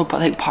that's also, I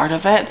think, part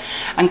of it.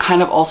 And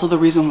kind of also the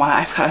reason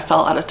why I kind of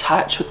fell out of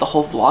touch with the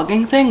whole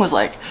vlogging thing was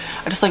like,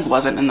 I just like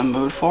wasn't in the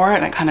mood for it.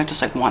 And I kind of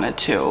just like wanted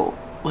to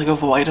like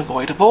avoid.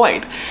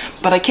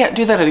 But I can't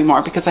do that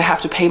anymore because I have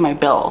to pay my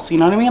bills, you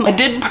know what I mean? I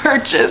did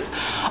purchase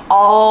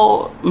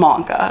all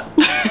manga.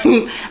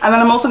 And then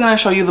I'm also gonna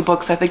show you the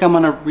books I think I'm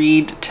gonna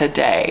read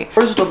today.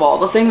 First of all,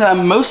 the thing that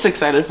I'm most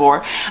excited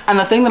for, and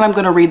the thing that I'm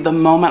gonna read the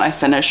moment I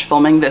finish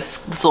filming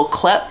this little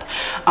clip,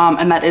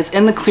 and that is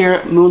In the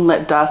Clear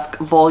Moonlit Dusk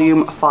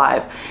Volume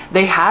 5.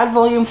 They had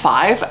Volume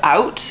 5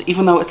 out,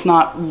 even though it's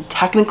not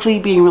technically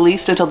being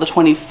released until the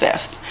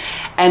 25th.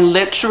 And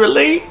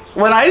literally,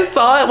 when I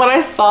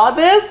saw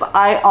this,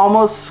 I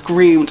almost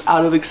screamed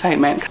out of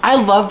excitement. I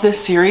love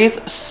this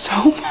series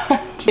so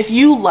much. If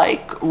you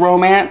like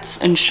romance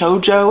and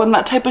shoujo and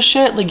that type of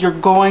shit, like, you're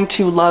going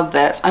to love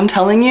this. I'm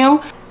telling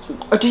you.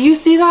 Do you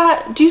see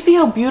that? Do you see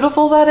how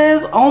beautiful that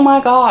is? Oh my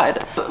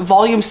God.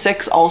 Volume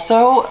 6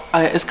 also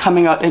is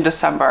coming out in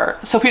December.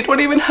 So we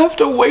don't even have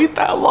to wait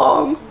that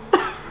long.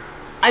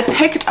 I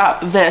picked up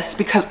this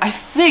because I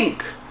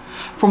think,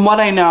 from what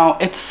I know,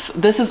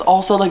 this is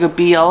also like a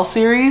BL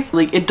series.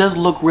 Like, it does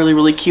look really,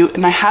 really cute.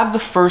 And I have the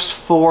first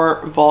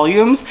 4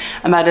 volumes,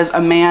 and that is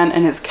A Man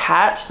and His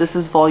Cat. This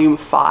is volume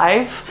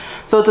 5.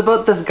 So it's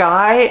about this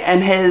guy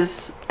and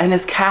his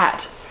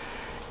cat.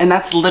 And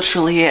that's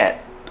literally it.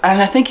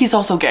 And I think he's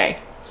also gay.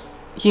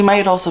 He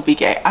might also be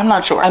gay. I'm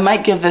not sure. I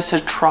might give this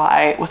a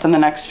try within the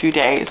next few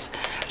days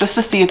just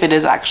to see if it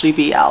is actually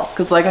BL.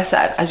 Because like I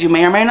said, as you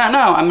may or may not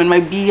know, I'm in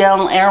my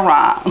BL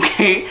era,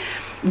 okay?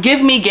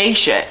 Give me gay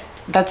shit.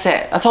 That's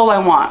it. That's all I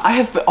want. I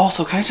have been,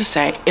 also, can I just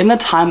say, in the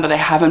time that I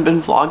haven't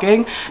been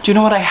vlogging, do you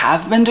know what I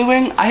have been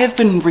doing? I have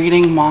been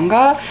reading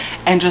manga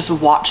and just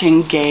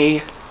watching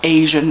gay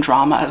Asian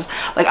dramas.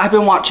 Like, I've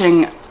been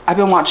watching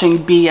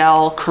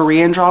BL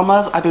Korean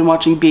dramas. I've been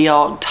watching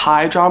BL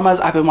Thai dramas.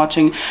 I've been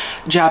watching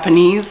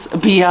Japanese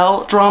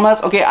BL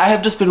dramas. Okay, I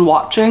have just been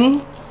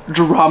watching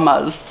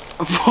dramas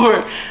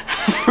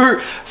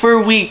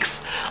for weeks.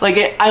 Like,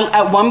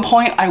 at one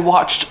point I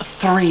watched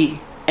 3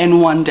 in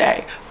one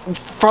day.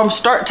 From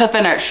start to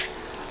finish,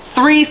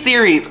 3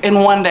 series in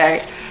one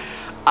day.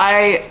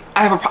 I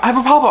have a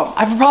problem.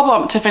 I have a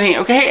problem, Tiffany,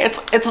 okay?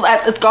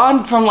 It's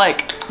gone from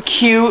like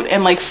cute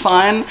and like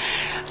fun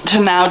to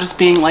now just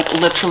being like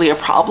literally a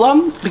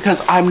problem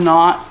because I'm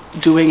not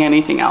doing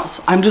anything else.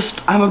 I'm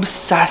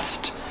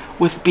obsessed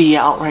with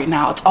BL right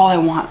now. It's all I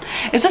want.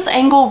 Is this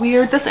angle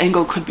weird? This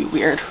angle could be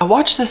weird. I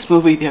watched this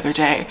movie the other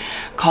day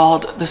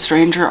called The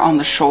Stranger on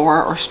the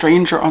Shore, or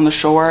Stranger on the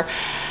Shore.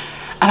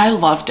 And I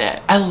loved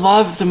it. I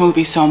loved the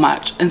movie so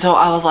much. And so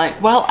I was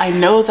like, well, I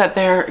know that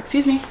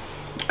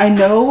I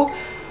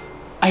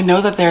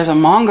know that there's a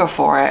manga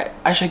for it.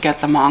 I should get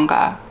the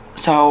manga.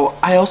 So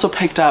I also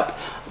picked up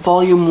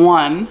volume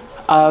 1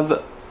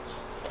 of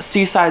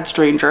Seaside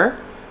Stranger.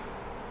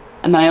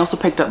 And then I also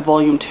picked up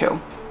volume 2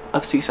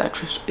 of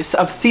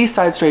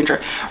Seaside Stranger.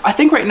 I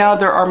think right now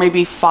there are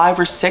maybe 5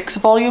 or 6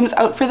 volumes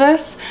out for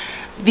this.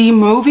 The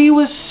movie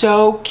was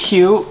so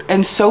cute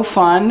and so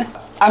fun.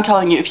 I'm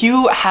telling you, if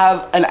you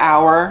have an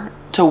hour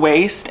to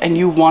waste and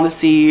you want to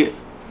see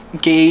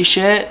gay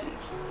shit,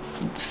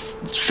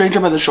 Stranger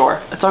by the Shore.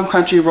 It's on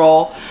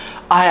Crunchyroll.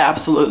 I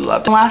absolutely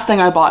loved it. The last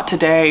thing I bought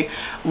today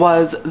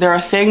was There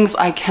Are Things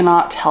I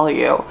Cannot Tell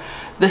You.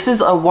 This is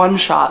a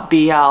one-shot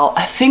BL.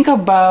 I think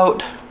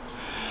about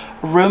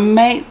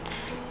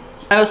roommates.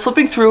 I was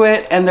flipping through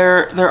it and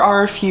there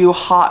are a few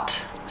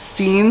hot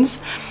scenes.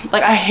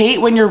 Like, I hate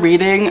when you're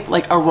reading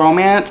like a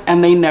romance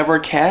and they never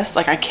kiss.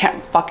 Like, I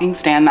can't fucking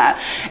stand that.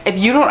 If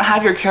you don't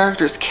have your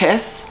characters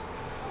kiss,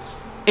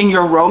 in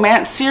your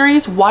romance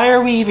series, why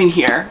are we even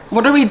here?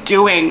 What are we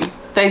doing?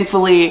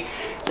 Thankfully,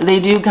 they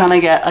do kind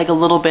of get like a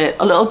little bit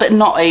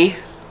naughty,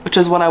 which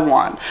is what I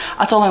want.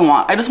 That's all I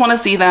want. I just want to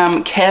see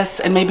them kiss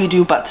and maybe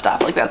do butt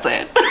stuff. Like, that's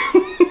it.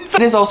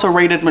 It is also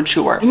rated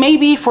mature.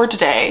 Maybe for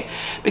today,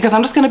 because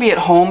I'm just going to be at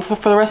home for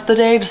the rest of the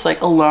day, just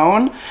like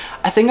alone.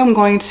 I think I'm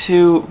going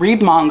to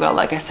read manga,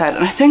 like I said.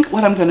 And I think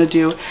what I'm going to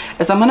do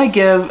is I'm going to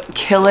give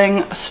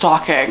Killing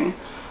Stalking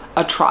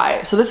a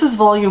try. So this is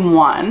volume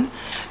 1.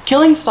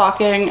 Killing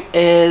Stalking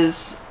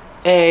is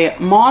a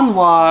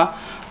manhwa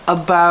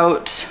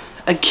about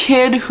a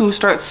kid who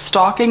starts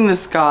stalking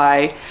this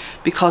guy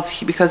because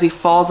he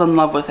falls in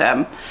love with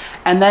him,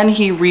 and then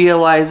he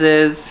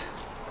realizes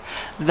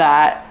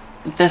that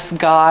this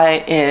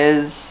guy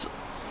is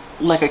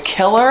like a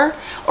killer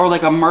or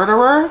like a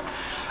murderer,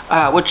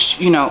 which,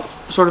 you know,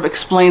 sort of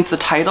explains the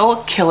title,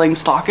 Killing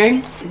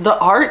Stalking. The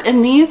art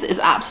in these is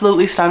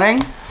absolutely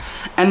stunning.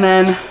 And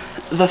then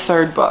the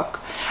third book.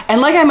 And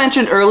like I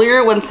mentioned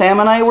earlier when Sam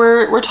and I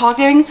were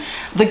talking,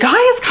 the guy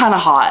is kind of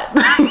hot.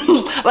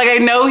 Like, I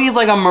know he's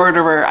like a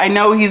murderer. I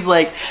know he's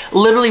like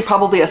literally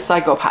probably a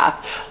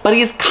psychopath, but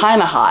he's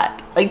kind of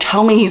hot. Like,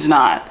 tell me he's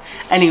not.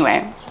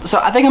 Anyway, so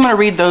I think I'm gonna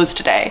read those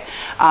today,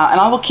 and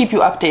I will keep you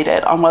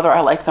updated on whether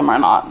I like them or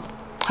not.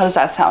 How does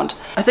that sound?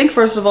 I think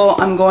first of all,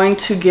 I'm going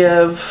to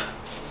give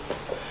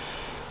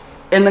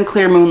In the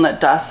Clear Moonlit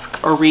Dusk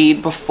a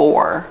read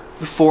before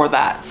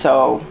that.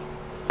 So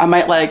I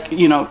might, like,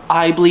 you know,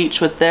 eye bleach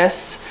with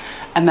this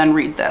and then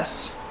read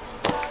this.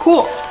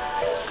 Cool.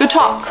 Good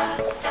talk.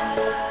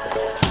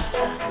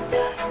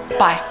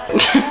 Bye.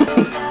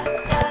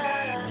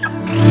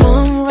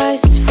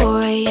 Sunrise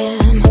 4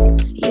 a.m.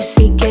 You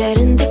see, get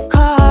in the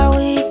car,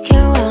 we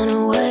can run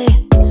away.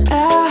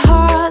 I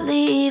hardly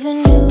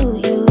even knew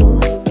you,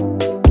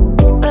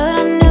 but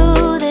I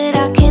knew that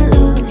I can't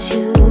lose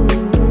you.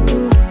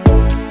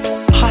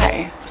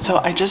 Hi. So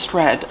I just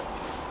read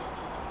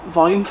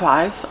volume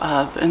 5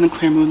 of In the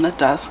Clear Moonlit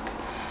Dusk.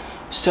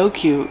 So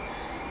cute.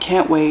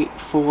 Can't wait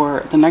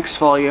for the next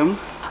volume.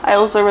 I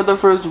also read the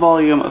first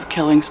volume of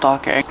Killing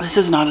Stalking. This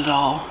is not at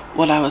all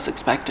what I was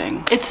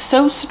expecting. It's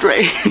so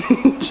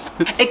strange.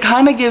 It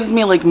kind of gives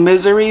me like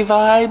Misery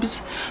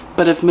vibes,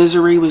 but if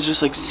Misery was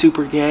just like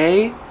super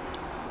gay,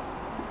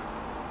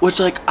 which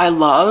like I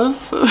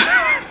love.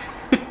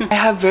 I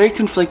have very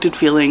conflicted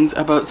feelings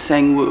about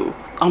Sang-woo.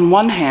 On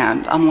one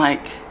hand, I'm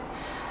like,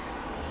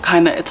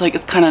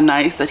 it's kind of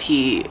nice that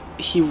he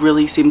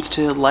really seems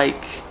to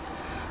like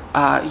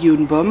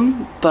Yoon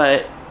Bum,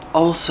 but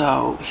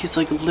also he's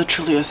like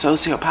literally a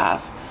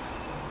sociopath.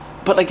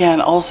 But again,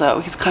 also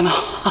he's kind of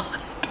hot.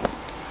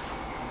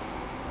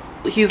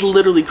 He's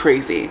literally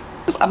crazy.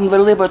 I'm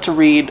literally about to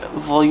read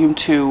volume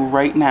 2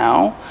 right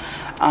now,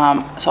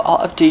 so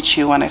I'll update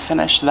you when I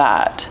finish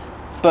that.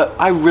 But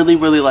I really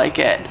like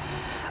it.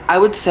 I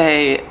would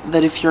say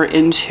that if you're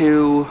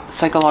into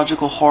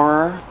psychological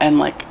horror and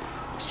like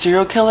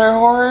serial killer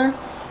horror,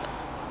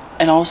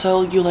 and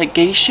also you like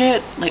gay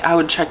shit, like, I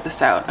would check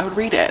this out. I would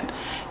read it.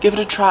 Give it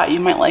a try. You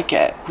might like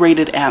it.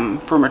 Rated M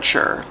for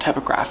mature type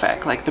of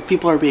graphic. Like, the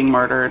people are being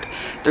murdered.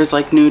 There's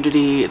like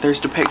nudity.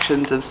 There's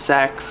depictions of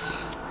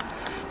sex.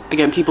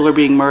 Again, people are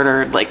being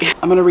murdered. Like,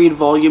 I'm gonna read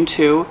volume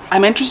 2.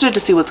 I'm interested to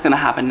see what's gonna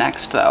happen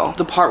next though.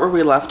 The part where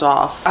we left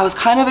off, I was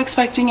kind of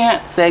expecting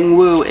it.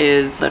 Sang-woo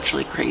is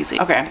literally crazy.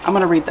 Okay, I'm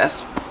gonna read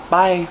this.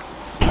 Bye.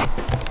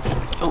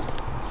 Oh.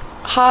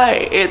 Hi,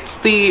 it's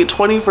the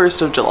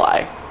 21st of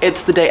July.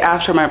 It's the day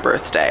after my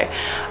birthday.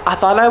 I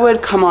thought I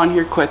would come on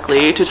here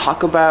quickly to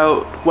talk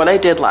about what I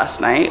did last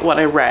night, what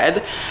I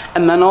read,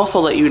 and then also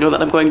let you know that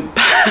I'm going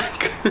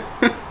back.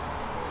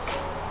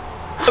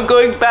 I'm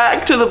going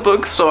back to the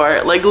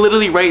bookstore, like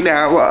literally right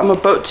now. I'm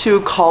about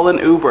to call an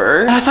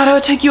Uber. And I thought I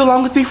would take you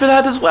along with me for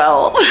that as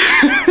well.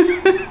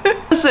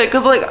 Listen,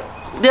 cause like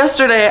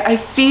yesterday I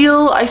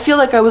feel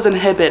like I was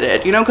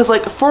inhibited, you know, cause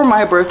like for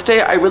my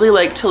birthday, I really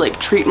like to like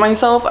treat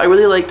myself. I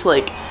really like to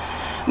like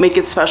make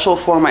it special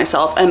for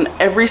myself, and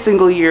every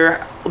single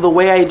year the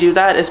way I do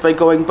that is by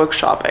going book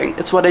shopping.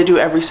 It's what I do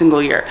every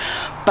single year.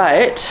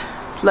 But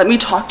let me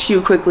talk to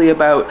you quickly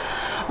about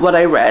what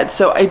I read.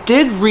 So I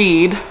did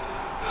read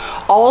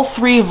all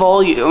 3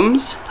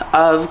 volumes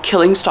of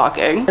Killing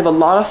Stalking. I have a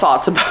lot of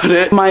thoughts about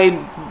it.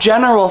 My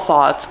general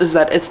thoughts is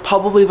that it's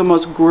probably the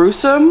most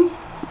gruesome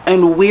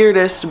and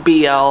weirdest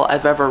BL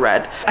I've ever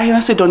read. I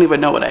honestly don't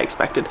even know what I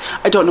expected.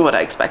 I don't know what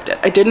I expected.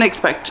 I didn't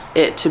expect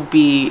it to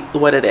be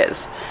what it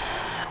is.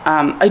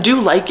 I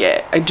do like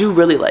it. I do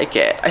really like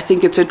it. I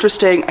think it's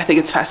interesting. I think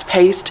it's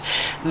fast-paced.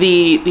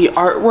 The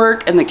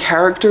artwork and the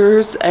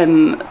characters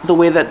and the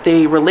way that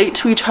they relate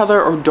to each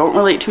other or don't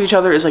relate to each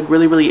other is like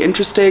really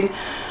interesting.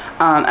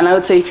 And I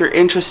would say if you're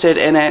interested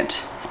in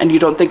it and you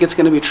don't think it's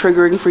going to be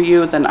triggering for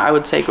you, then I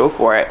would say go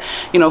for it.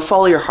 You know,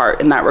 follow your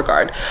heart in that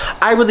regard.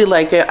 I really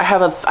like it. I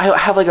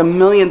have like a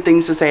million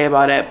things to say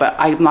about it, but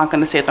I'm not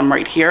going to say them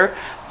right here.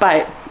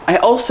 But I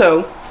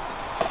also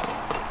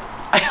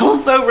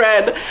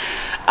read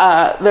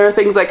There Are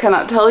Things I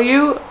Cannot Tell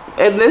You,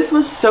 and this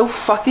was so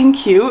fucking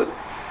cute.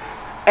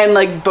 and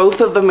like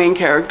both of the main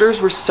characters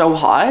were so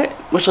hot,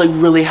 which like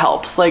really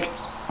helps. Like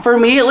for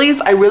me at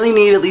least, I really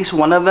need at least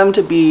one of them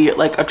to be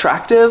like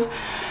attractive,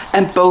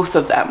 and both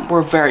of them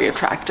were very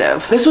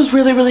attractive. This was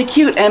really, really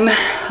cute and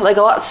like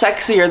a lot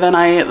sexier than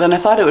I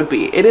thought it would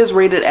be. It is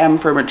rated M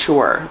for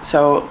mature,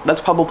 so that's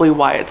probably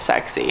why it's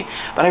sexy,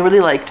 but I really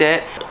liked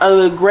it.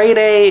 A grade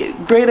A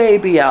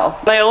BL.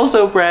 But I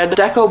also read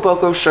Deco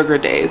Boko Sugar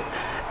Days.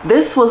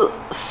 This was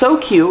so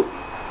cute.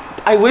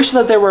 I wish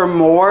that there were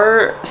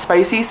more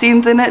spicy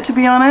scenes in it, to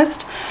be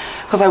honest,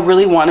 because I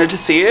really wanted to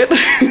see it.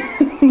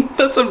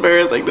 That's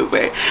embarrassing to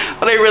say,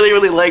 but I really,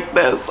 really liked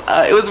this.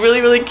 It was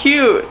really, really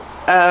cute.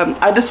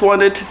 I just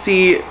wanted to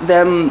see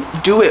them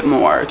do it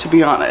more, to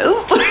be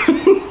honest.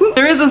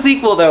 There is a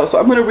sequel though, so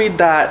I'm gonna read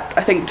that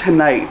I think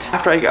tonight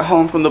after I get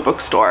home from the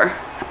bookstore.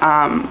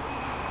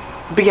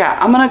 But yeah,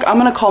 I'm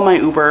gonna call my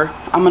Uber.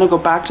 I'm gonna go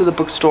back to the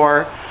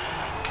bookstore.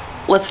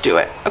 Let's do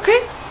it,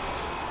 okay?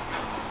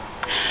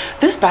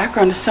 This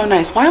background is so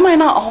nice. Why am I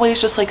not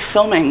always just like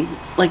filming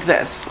like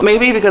this?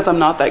 Maybe because I'm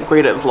not that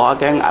great at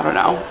vlogging, I don't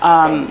know.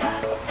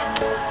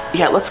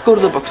 Yeah, let's go to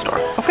the bookstore,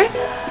 okay?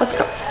 Let's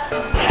go.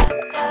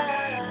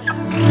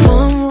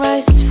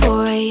 Sunrise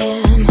 4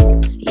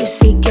 a.m. You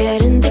see,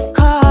 get in the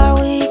car,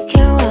 we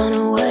can run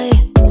away.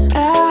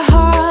 I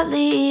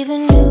hardly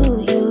even knew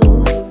you,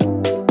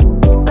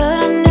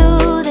 but I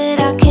knew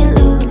that I can't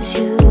lose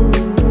you.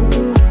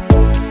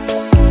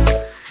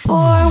 For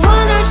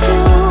 1 or 2,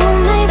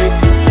 maybe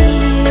 3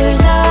 years,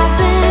 I've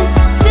been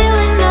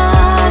feeling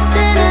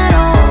nothing at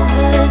all.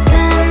 But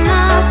then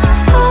I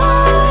saw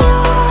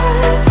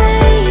your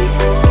face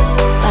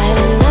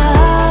lighting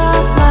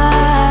up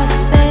my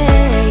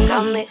space.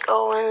 Got me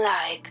going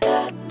like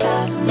that,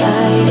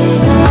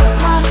 lighting up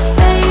my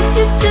space.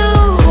 You do,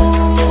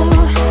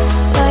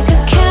 like a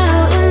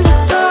candle in the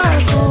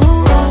dark.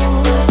 Ooh,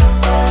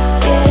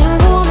 getting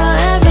warmer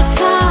every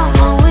time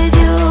I'm with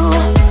you.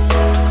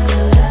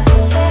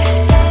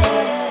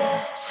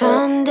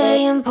 Sunday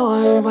in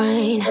pouring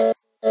rain,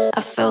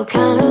 I felt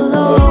kinda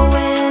low.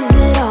 Is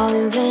it all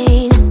in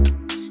vain?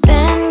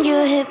 Then you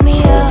hit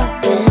me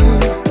up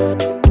and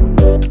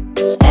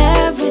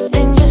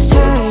everything just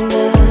turned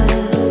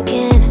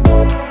again.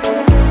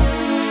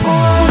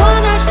 For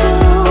 1 or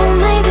 2,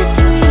 maybe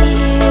 3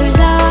 years,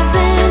 I've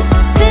been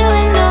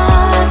feeling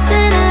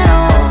nothing at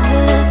all.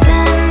 But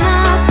then I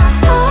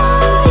saw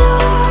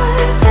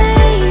your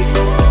face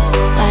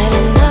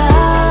lighting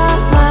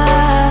up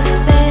my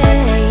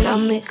space. Got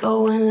me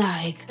going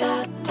like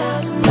that,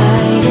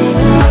 lighting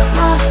up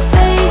my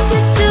space.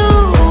 You do,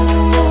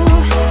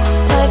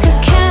 like a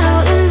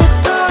candle in the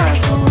dark.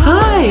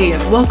 Hi,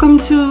 welcome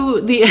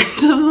to the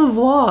end of the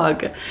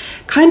vlog.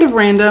 Kind of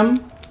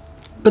random,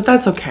 but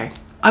that's okay.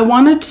 I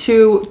wanted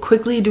to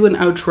quickly do an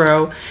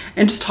outro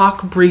and just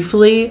talk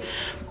briefly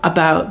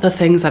about the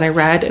things that I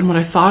read and what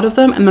I thought of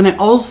them. And then I'm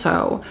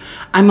also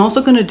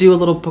gonna do a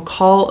little book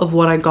haul of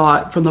what I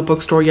got from the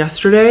bookstore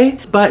yesterday,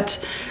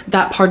 but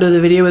that part of the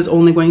video is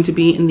only going to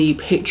be in the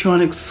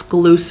Patreon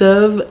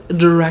exclusive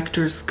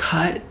director's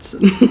cut.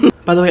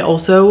 By the way,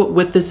 also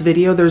with this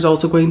video, there's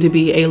also going to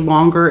be a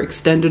longer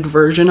extended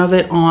version of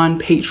it on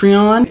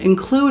Patreon,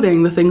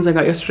 including the things I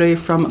got yesterday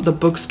from the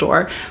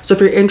bookstore. So if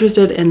you're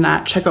interested in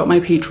that, check out my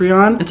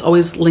Patreon. It's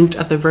always linked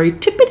at the very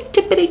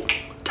tippity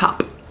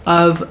top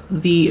of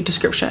the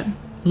description.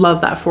 Love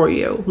that for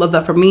you. Love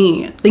that for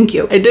me. Thank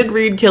you. I did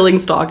read Killing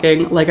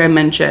Stalking, like I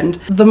mentioned.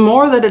 The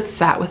more that it's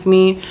sat with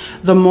me,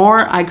 the more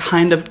I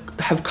kind of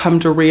have come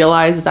to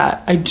realize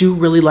that I do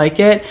really like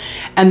it,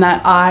 and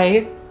that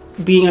I,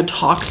 being a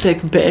toxic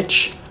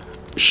bitch,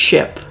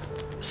 ship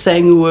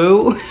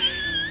Sang-woo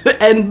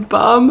and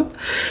Bum,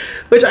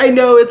 which I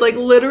know it's like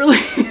literally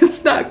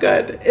it's not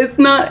good. It's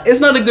not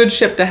a good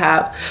ship to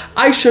have.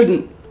 I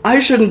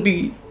shouldn't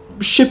be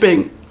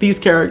shipping these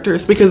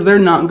characters because they're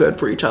not good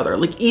for each other,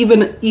 like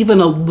even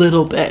a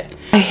little bit.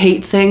 I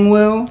hate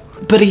Sang-woo,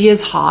 but he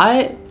is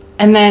hot,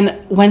 and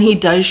then when he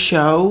does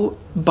show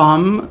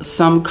Bum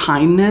some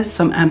kindness,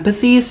 some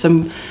empathy,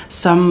 some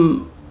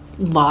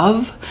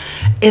love,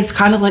 it's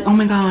kind of like, oh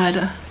my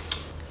god,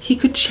 he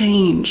could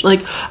change.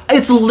 Like,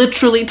 it's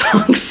literally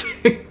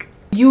toxic.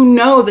 You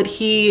know that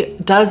he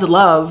does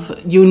love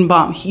Yoon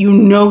Bum. You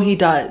know he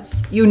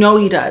does. You know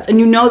he does. And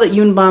you know that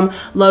Yoon Bum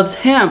loves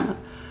him.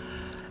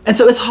 And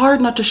so it's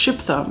hard not to ship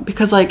them,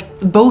 because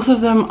like both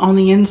of them on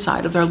the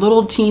inside of their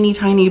little teeny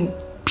tiny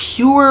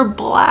pure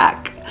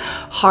black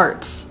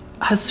hearts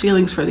has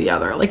feelings for the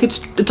other. Like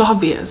it's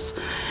obvious.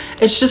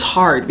 It's just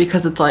hard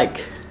because it's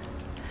like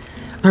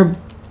they're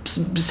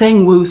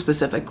Sang-woo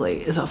specifically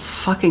is a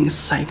fucking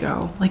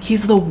psycho. Like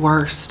he's the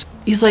worst.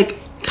 He's like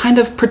kind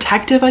of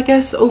protective, I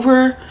guess,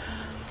 over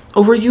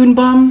Yoon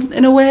Bum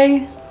in a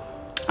way.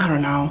 I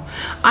don't know.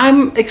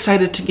 I'm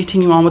excited to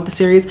continue on with the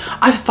series.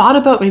 I've thought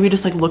about maybe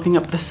just like looking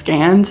up the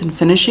scans and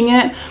finishing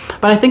it,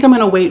 but I think I'm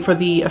gonna wait for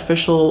the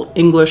official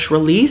English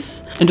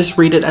release and just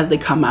read it as they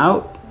come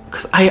out.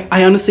 Because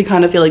I honestly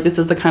kind of feel like this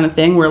is the kind of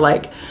thing where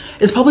like,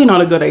 it's probably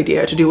not a good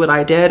idea to do what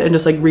I did and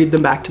just like read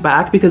them back to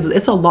back, because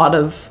it's a lot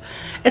of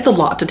it's a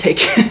lot to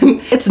take in.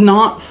 It's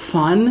not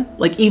fun,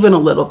 like even a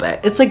little bit.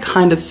 It's like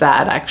kind of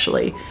sad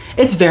actually.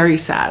 It's very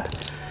sad.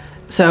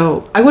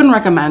 So I wouldn't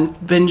recommend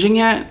binging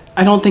it.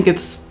 I don't think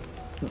it's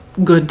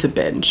good to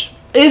binge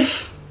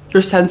if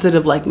you're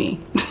sensitive like me.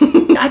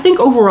 I think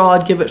overall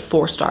I'd give it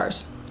 4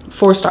 stars.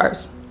 4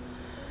 stars.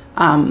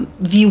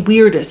 The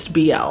weirdest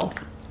BL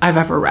I've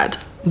ever read.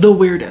 The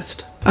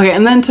weirdest. Okay,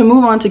 and then to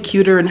move on to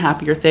cuter and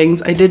happier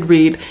things, I did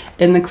read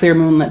In the Clear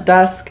Moonlit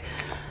Dusk.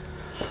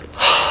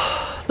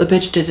 The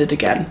bitch did it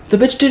again. The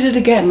bitch did it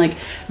again. Like,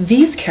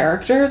 these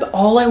characters,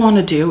 all I want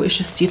to do is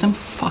just see them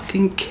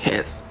fucking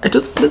kiss. I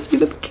just want to see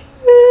them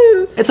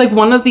kiss. It's like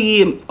one of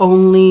the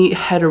only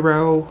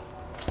hetero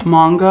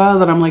manga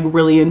that I'm like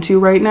really into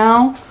right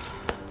now.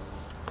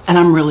 And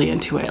I'm really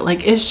into it.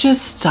 Like, it's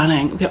just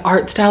stunning. The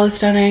art style is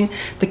stunning.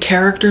 The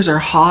characters are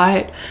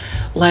hot.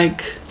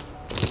 Like,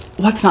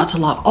 what's not to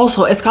love?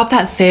 Also, it's got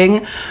that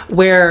thing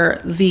where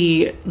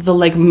the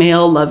like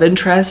male love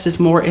interest is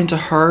more into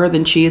her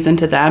than she is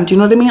into them. Do you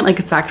know what I mean? Like,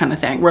 it's that kind of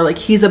thing where like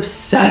he's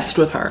obsessed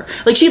with her.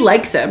 Like, she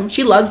likes him,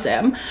 she loves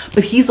him,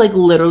 but he's like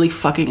literally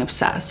fucking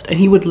obsessed, and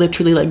he would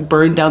literally like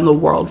burn down the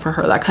world for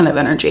her. That kind of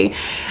energy.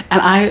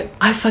 And I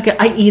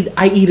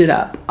eat it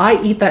up.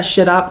 I eat that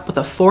shit up with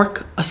a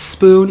fork, a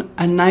spoon,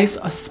 a knife,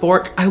 a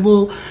spork.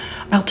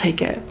 I'll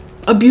take it.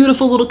 A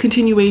beautiful little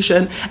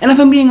continuation. And if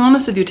I'm being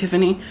honest with you,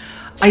 Tiffany,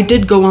 I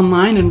did go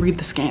online and read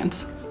the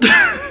scans.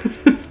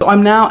 So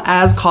I'm now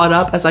as caught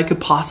up as I could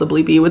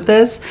possibly be with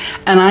this,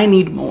 and I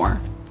need more.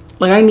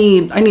 Like, I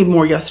need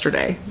more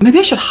yesterday. Maybe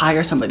I should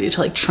hire somebody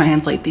to like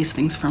translate these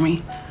things for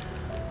me.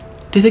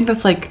 Do you think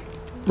that's like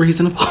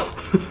reasonable?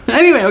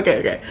 Anyway,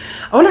 okay.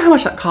 I wonder how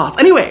much that costs.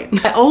 Anyway,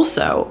 I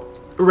also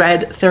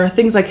read There Are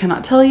Things I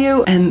Cannot Tell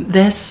You, and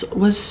this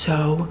was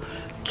so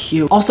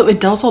cute. Also,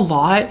 it dealt a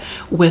lot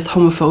with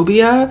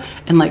homophobia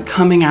and like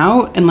coming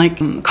out and like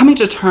coming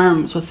to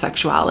terms with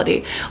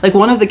sexuality. Like,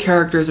 one of the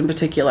characters in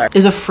particular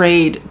is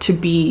afraid to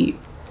be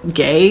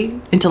gay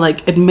and to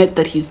like admit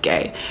that he's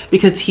gay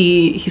because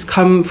he's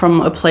come from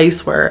a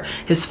place where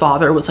his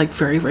father was like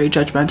very, very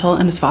judgmental,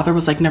 and his father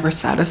was like never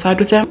satisfied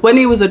with him. When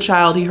he was a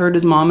child, he heard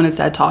his mom and his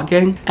dad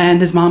talking, and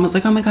his mom was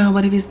like, oh my god,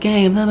 what if he's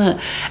gay, blah, blah.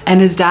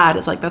 And his dad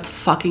is like, that's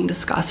fucking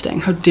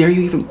disgusting. How dare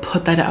you even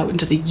put that out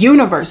into the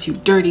universe, you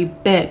dirty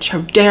bitch, how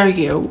dare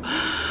you.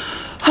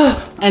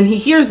 And he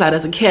hears that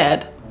as a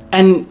kid,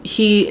 and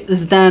he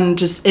is then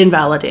just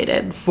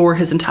invalidated for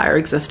his entire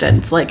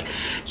existence. Like,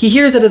 he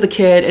hears it as a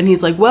kid and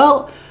he's like,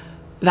 well,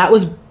 that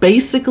was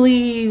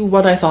basically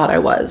what I thought I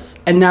was,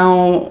 and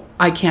now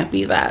I can't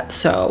be that.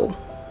 So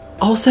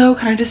also,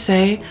 can I just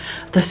say,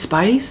 the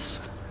spice,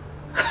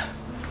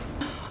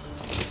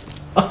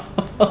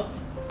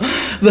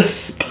 the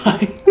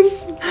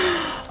spice,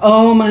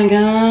 oh my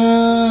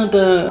god.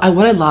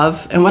 What I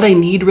love and what I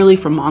need really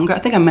from manga, I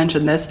think I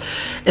mentioned this,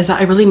 is that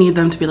I really need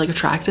them to be like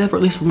attractive, or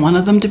at least one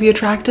of them to be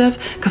attractive,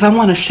 because I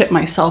want to ship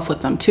myself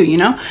with them too, you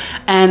know?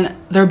 And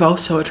they're both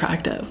so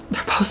attractive.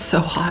 They're both so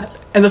hot.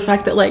 And the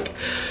fact that like,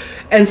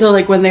 and so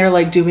like when they're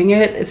like doing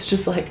it, it's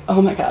just like,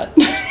 oh my god.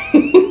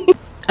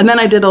 And then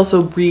I did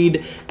also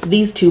read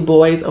these two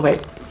boys. Oh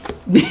wait,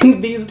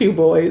 these two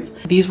boys.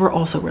 These were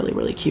also really,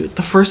 really cute.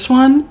 The first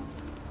one,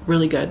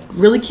 really good,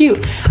 really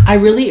cute. I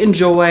really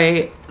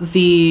enjoy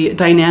the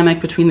dynamic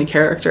between the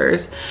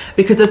characters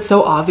because it's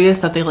so obvious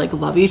that they like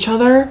love each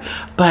other,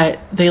 but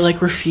they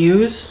like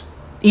refuse.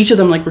 Each of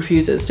them like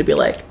refuses to be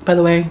like, by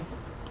the way,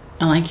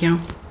 I like you.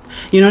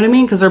 You know what I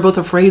mean? Because they're both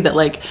afraid that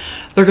like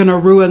they're gonna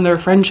ruin their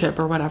friendship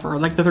or whatever,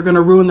 like that they're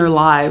gonna ruin their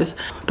lives.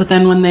 But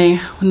then when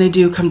they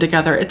do come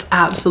together, it's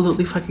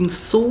absolutely fucking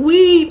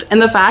sweet.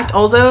 And the fact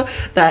also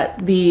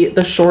that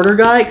the shorter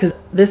guy, because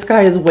this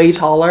guy is way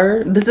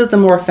taller, this is the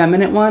more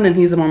feminine one and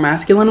he's the more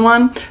masculine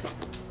one.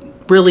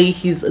 Really,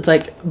 it's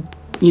like,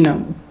 you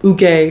know, uke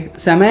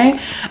seme.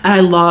 And I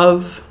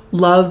love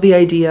the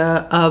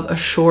idea of a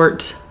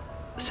short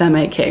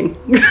seme king.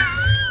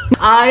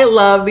 I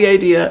love the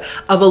idea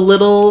of a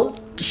little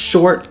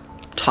short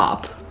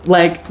top.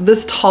 Like,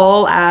 this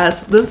tall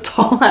ass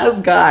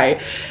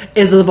guy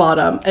is the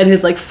bottom, and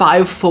his like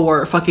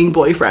 5'4" fucking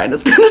boyfriend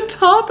is gonna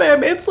top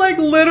him. It's like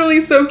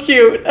literally so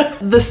cute.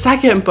 The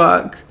second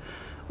book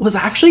was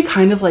actually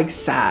kind of like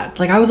sad.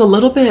 Like, I was a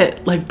little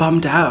bit like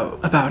bummed out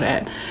about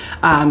it.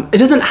 It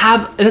doesn't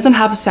have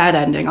a sad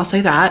ending, I'll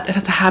say that. It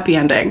has a happy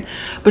ending,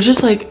 but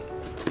just like,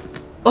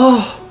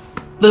 oh,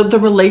 the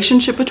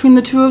relationship between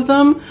the two of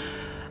them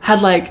had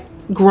like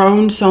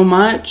grown so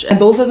much, and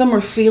both of them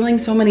were feeling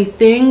so many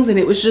things, and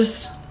it was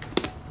just,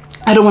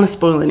 I don't want to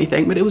spoil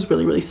anything, but it was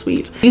really, really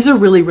sweet. These are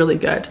really, really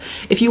good.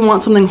 If you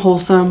want something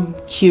wholesome,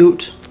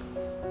 cute,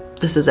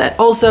 this is it.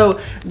 Also,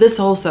 this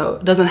also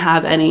doesn't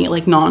have any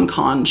like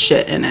non-con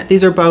shit in it.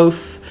 These are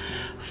both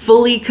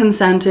fully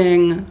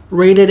consenting,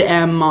 rated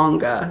M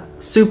manga.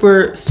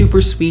 Super,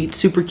 super sweet,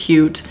 super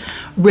cute.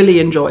 Really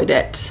enjoyed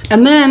it.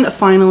 And then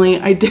finally,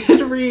 I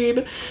did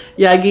read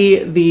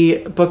Yagi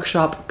the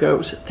Bookshop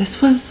Goat.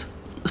 This was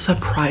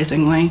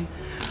surprisingly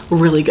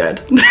really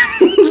good.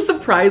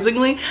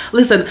 Surprisingly.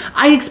 Listen,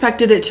 I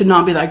expected it to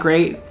not be that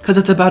great because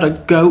it's about a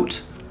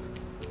goat.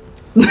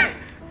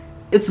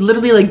 It's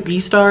literally like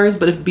Beastars,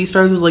 but if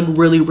Beastars was like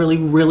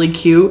really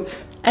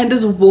cute. And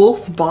his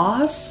wolf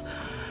boss,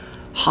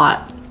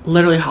 hot,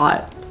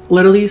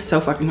 literally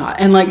so fucking hot.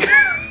 And like,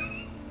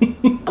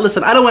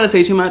 listen, I don't want to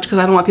say too much because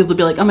I don't want people to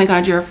be like, oh my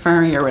god, you're a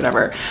furry or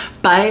whatever,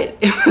 but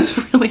it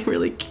was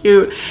really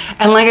cute.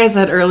 And like I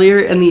said earlier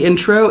in the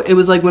intro, it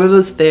was like one of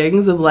those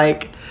things of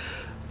like,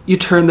 you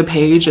turn the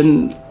page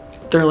and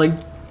they're like,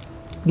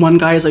 one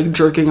guy is like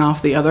jerking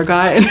off the other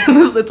guy, and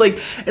it's like,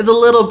 it's a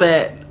little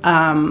bit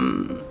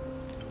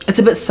it's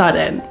a bit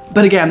sudden,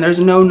 but again, there's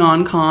no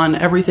non-con.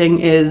 Everything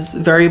is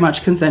very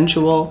much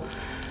consensual,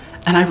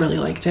 and I really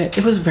liked it.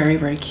 It was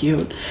very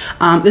cute.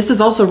 This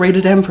is also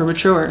rated M for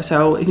mature,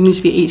 so you need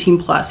to be 18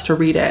 plus to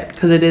read it,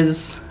 because it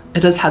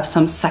does have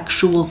some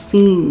sexual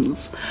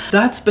scenes.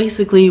 That's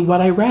basically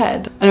what I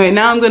read. Anyway,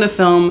 now I'm gonna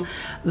film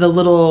the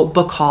little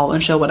book haul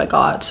and show what I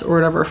got or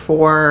whatever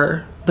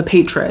for the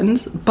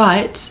patrons.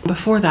 But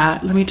before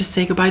that, let me just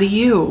say goodbye to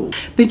you.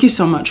 Thank you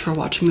so much for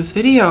watching this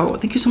video.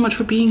 Thank you so much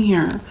for being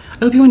here.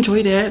 I hope you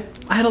enjoyed it.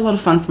 I had a lot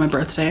of fun for my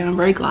birthday, and I'm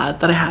very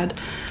glad that I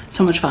had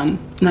so much fun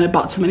and that I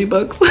bought so many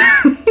books.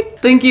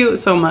 Thank you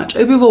so much. I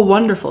hope you have a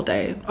wonderful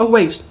day. Oh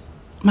wait,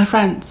 my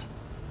friends,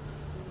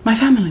 my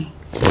family,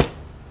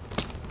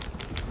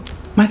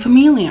 my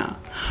familia.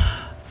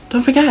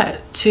 Don't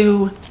forget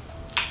to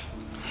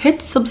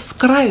hit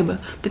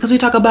subscribe, because we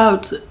talk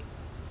about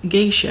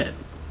gay shit.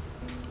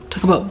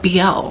 Talk about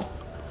BL.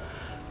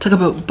 Talk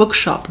about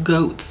bookshop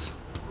goats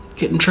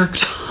getting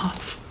jerked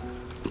off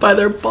by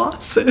their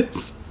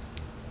bosses.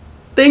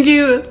 Thank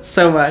you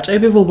so much. I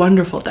hope you have a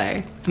wonderful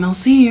day, and I'll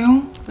see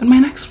you in my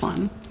next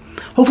one.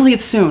 Hopefully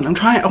it's soon.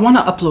 I want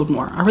to upload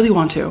more. I really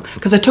want to,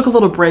 because I took a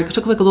little break. I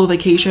took like a little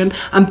vacation.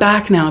 I'm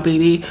back now,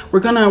 baby. We're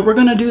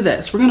gonna do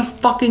this. We're gonna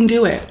fucking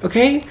do it,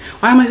 okay?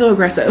 Why am I so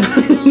aggressive?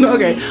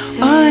 Okay,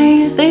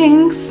 bye,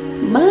 thanks,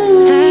 bye.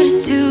 That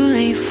it's too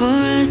late for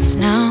us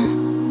now.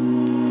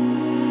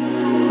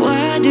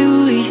 Why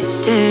do we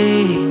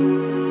stay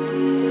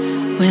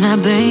when I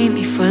blame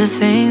you for the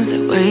things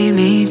that weigh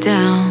me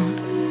down?